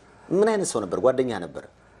ምን አይነት ሰው ነበር ጓደኛ ነበር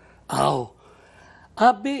አዎ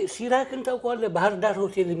አቤ ሲራክን ታውቀዋለህ ባህር ዳር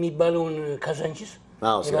ሆቴል የሚባለውን ካዛንቺስ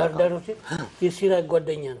ባህር ዳር ሆቴል የሲራክ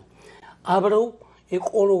ጓደኛ ነው አብረው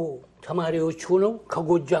የቆሎ ተማሪዎች ሆነው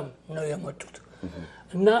ከጎጃም ነው የመጡት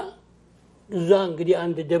እና እዛ እንግዲህ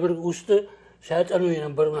አንድ ደብር ውስጥ ሲያጠኑ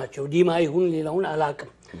የነበሩ ናቸው ዲማ ይሁን ሌላውን አላቅም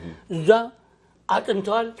እዛ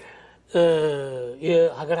አጥንተዋል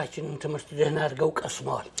የሀገራችንን ትምህርት ደህና አድርገው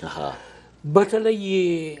ቀስመዋል በተለይ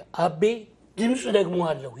አቤ ድምጽ ደግሞ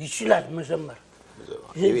አለው ይችላል መዘመር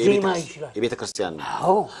ዜማ ይችላል የቤተ ክርስቲያን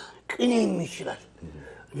አዎ ቅኔም ይችላል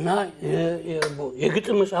እና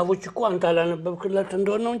የግጥም መጽሐፎች እኮ አንተ አላነበብክላት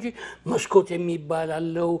እንደሆነ ነው እንጂ መስኮት የሚባል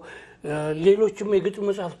አለው ሌሎችም የግጥም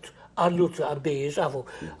መጽሐፍት አሉት አቤ የጻፈው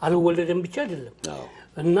አልወለደም ብቻ አይደለም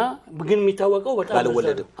እና ግን የሚታወቀው በጣም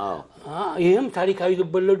አልወለደም ይሄም ታሪካዊ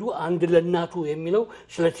ልቦለዱ አንድ ለናቱ የሚለው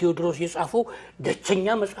ስለ ቴዎድሮስ የጻፈው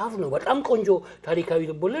ደቸኛ መጽሐፍ ነው በጣም ቆንጆ ታሪካዊ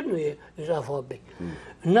ልቦለድ ነው የጻፈው አቤ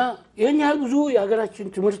እና የኛ ብዙ የሀገራችን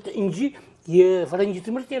ትምህርት እንጂ የፈረንጅ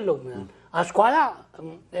ትምህርት የለውም አስኳላ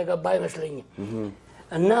የገባ አይመስለኝም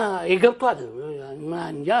እና ይገብቷል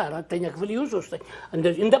ማንጃ አራተኛ ክፍል ይሁን ሶስተኛ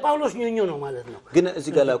እንደዚህ እንደ ጳውሎስ ኞኞ ነው ማለት ነው ግን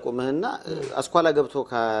እዚህ ጋር ላቆምህና አስኳላ ገብቶ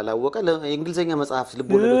ካላወቀ የእንግሊዘኛ መጽሐፍ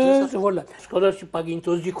ልቦለዶች ወላ ስኮላርሺፕ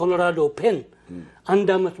አግኝቶ እዚህ ኮሎራዶ ፔን አንድ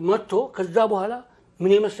አመት መጥቶ ከዛ በኋላ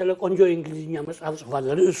ምን የመሰለ ቆንጆ የእንግሊዝኛ መጽሐፍ ጽፏል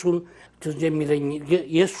ርዕሱን ትዝ የሚለኝ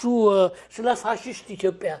የሱ ስለ ፋሺስት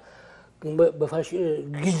ኢትዮጵያ በፋሺ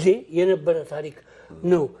ጊዜ የነበረ ታሪክ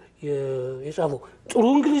ነው የጻፈው ጥሩ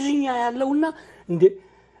እንግሊዝኛ ያለውና እንደ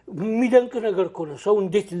የሚደንቅ ነገር እኮ ነው ሰው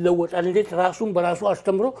እንዴት ይለወጣል እንዴት ራሱን በራሱ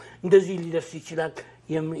አስተምሮ እንደዚህ ሊደርስ ይችላል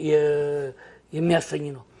የሚያሰኝ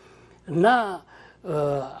ነው እና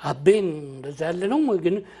አቤን እንደዛ ያለ ነው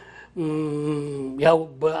ግን ያው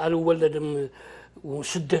በአልወለድም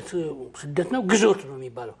ስደት ነው ግዞት ነው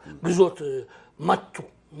የሚባለው ግዞት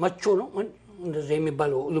መቾ ነው እንደዚህ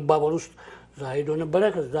የሚባለው ልባቦር ውስጥ ዛሄዶ ነበረ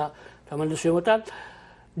ከዛ ተመልሶ ይመጣል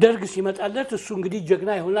ደርግ ሲመጣለት እሱ እንግዲህ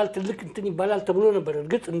ጀግና ይሆናል ትልቅ እንትን ይባላል ተብሎ ነበር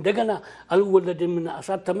እርግጥ እንደገና አልወለድም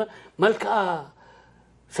አሳተመ መልካ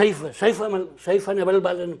ሰይፈ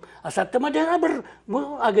ነበልባልን አሳተመ ደህና ብር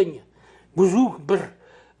አገኘ ብዙ ብር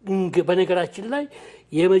በነገራችን ላይ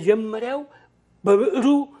የመጀመሪያው በብዕሩ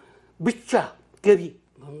ብቻ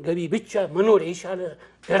ገቢ ብቻ መኖር የቻለ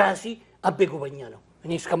ደራሲ አቤ ጎበኛ ነው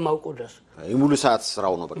እኔ እስከማውቀው ድረስ ሙሉ ሰዓት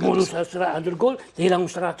ስራው ነው በቃ ሙሉ ሰዓት ስራ አድርጎ ሌላውን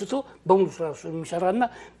ስራ ትቶ በሙሉ ስራ የሚሰራና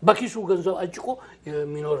በኪሱ ገንዘብ አጭቆ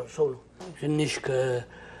የሚኖር ሰው ነው ትንሽ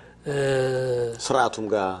ስርዓቱም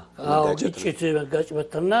ጋር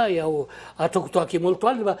መጋጨትና ያው አተኩቷኪ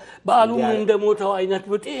ሞልቷል በዓሉም እንደሞተው አይነት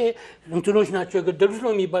ብጤ እንትኖች ናቸው የገደሉት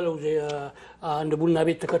ነው የሚባለው አንድ ቡና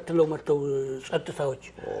ቤት ተከትለው መርተው ጸጥታዎች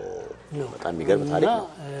ነው በጣም የሚገርም ታሪክ ነው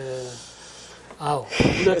አዎ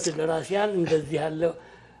ሁለት ደራሲያን እንደዚህ ያለ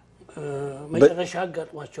መጨረሻ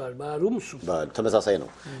አጋጥሟቸዋል በዓሉም እሱ ተመሳሳይ ነው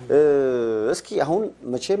እስኪ አሁን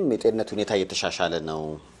መቼም የጤንነት ሁኔታ እየተሻሻለ ነው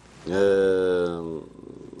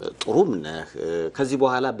ጥሩም ነህ ከዚህ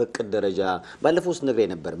በኋላ በቅድ ደረጃ ባለፈው ነግሬ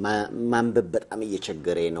ነበር ማንበብ በጣም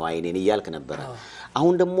እየቸገረኝ ነው አይኔን ይያልክ ነበር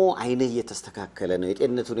አሁን ደግሞ አይኔ እየተስተካከለ ነው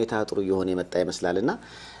የጤንነት ሁኔታ ጥሩ የሆነ የመጣ ይመስላልና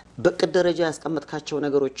በቅድ ደረጃ ያስቀመጥካቸው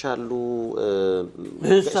ነገሮች አሉ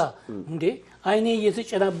እሳ እንዴ አይኔ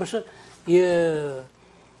እየተጨናበሰ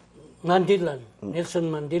የማንዴላን ኔልሰን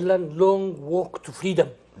ማንዴላን ሎንግ ዎክ ቱ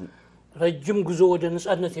ፍሪደም ረጅም ጉዞ ወደ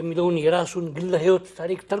ነጻነት የሚለውን የራሱን ግለ ህይወት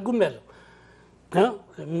ታሪክ ተርጉም ያለው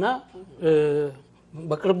እና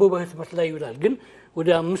በቅርቡ በህትመት ላይ ይውላል ግን ወደ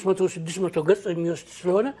 500 600 ገጽ የሚወስድ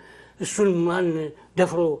ስለሆነ እሱን ማን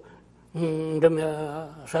ደፍሮ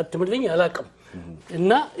እንደሚያሳትምልኝ አላውቅም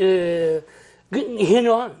እና ግን ይሄ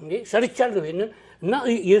ነው እንዴ ሰርቻለሁ ይሄንን እና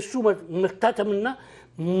የሱ መታተምና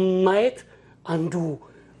ማየት አንዱ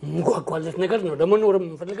እንጓጓለት ነገር ነው ለመኖርም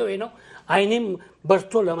ፈልገው ይሄ ነው አይኔም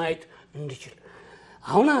በርቶ ለማየት እንዲችል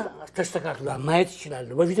አሁን ተስተካክሏል ማየት ይችላል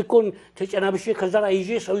በፊት እኮ ተጨናብሼ ከዛ ላይ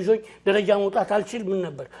ይዤ ሰው ይዞኝ ደረጃ መውጣት አልችል ምን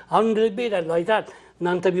ነበር አሁን እንደልቤ ሄዳለሁ አይታል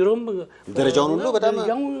እናንተ ቢሮም ደረጃውን ሁሉ በጣም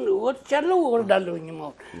ደረጃውን ወጥቻለሁ ወርዳለሁኝ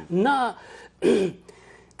ማለት እና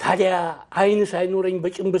ታዲያ አይን ሳይኖረኝ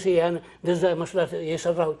በጭንብሴ ያን እንደዛ መስራት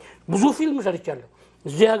የሰራው ብዙ ፊልም ሰርቻለሁ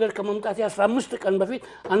እዚህ ሀገር ከመምጣት 15 ቀን በፊት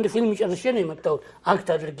አንድ ፊልም ጨርሼ ነው የመጣው አክት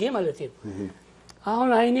አድርጌ ማለት ነው አሁን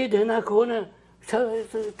አይኔ ደህና ከሆነ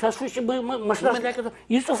ተስፍሽ መስራት ላይ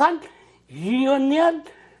ይጽፋል ይሆናል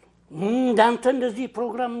ዳንተ እንደዚህ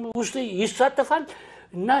ፕሮግራም ውስጥ ይሳተፋል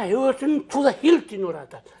እና ህይወትን ቱ ዘ ሂልት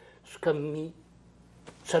ይኖራታል እስከሚ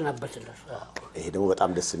ሰናበትልህ ይሄ ደግሞ በጣም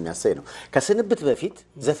ደስ የሚያሳይ ነው ከስንብት በፊት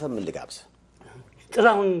ዘፈን ምን ልጋብዝ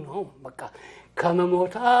ጥራውን ነው በቃ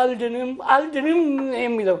ከመሞት አልድንም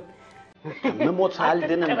የሚለው ከመሞት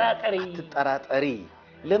አልድንም አትጠራጠሪ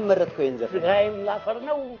ለመረጥከው ዘፈን ጋይም ላፈር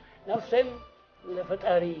ነው ነፍሴም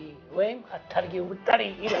ለፈጣሪ ወይም አታርጌው ብጣሪ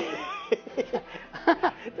ይላል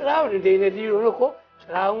ጥራውን እንደዚህ ሆኖ እኮ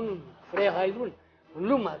ጥራውን ፍሬ ኃይሉን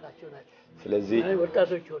ሁሉም አላቸው ናቸው ስለዚህ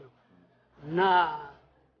ወጣቶች ሆነው እና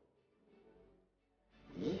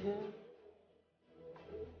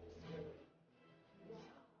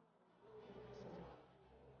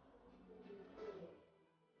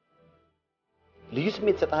ልዩ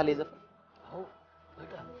ስሜት ሰጣለ ዘፈን አዎ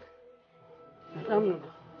በጣም ነው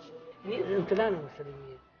እንትና ነው መሰለኝ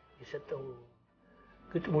የሰጠው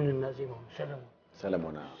ግጥሙንና ዜማውን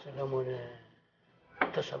ሰለሞን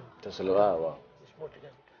ተሰማ ዋው ስፖርት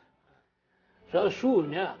ጋር እሱ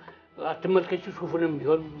እና አትመልከች ሱፉንም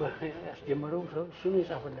ቢሆን ያስጀመረው እሱ ነው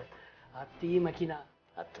የጻፈለት አትይ መኪና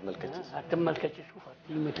አትመልከች ሱፍ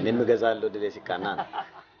አትይ መኪና እኔም ገዛለሁ ድሬ ሲቃና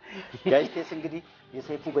ጋይስቴስ እንግዲህ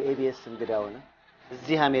የሰይፉ በኤቢኤስ እንግዳ ሆነ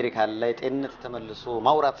እዚህ አሜሪካ ላይ ጤንነት ተመልሶ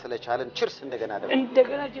ማውራት ስለቻለን ቺርስ እንደገና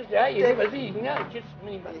ቺርስ ያ ይሄ በዚህ እኛ ቺርስ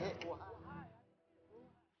ምን ይባላል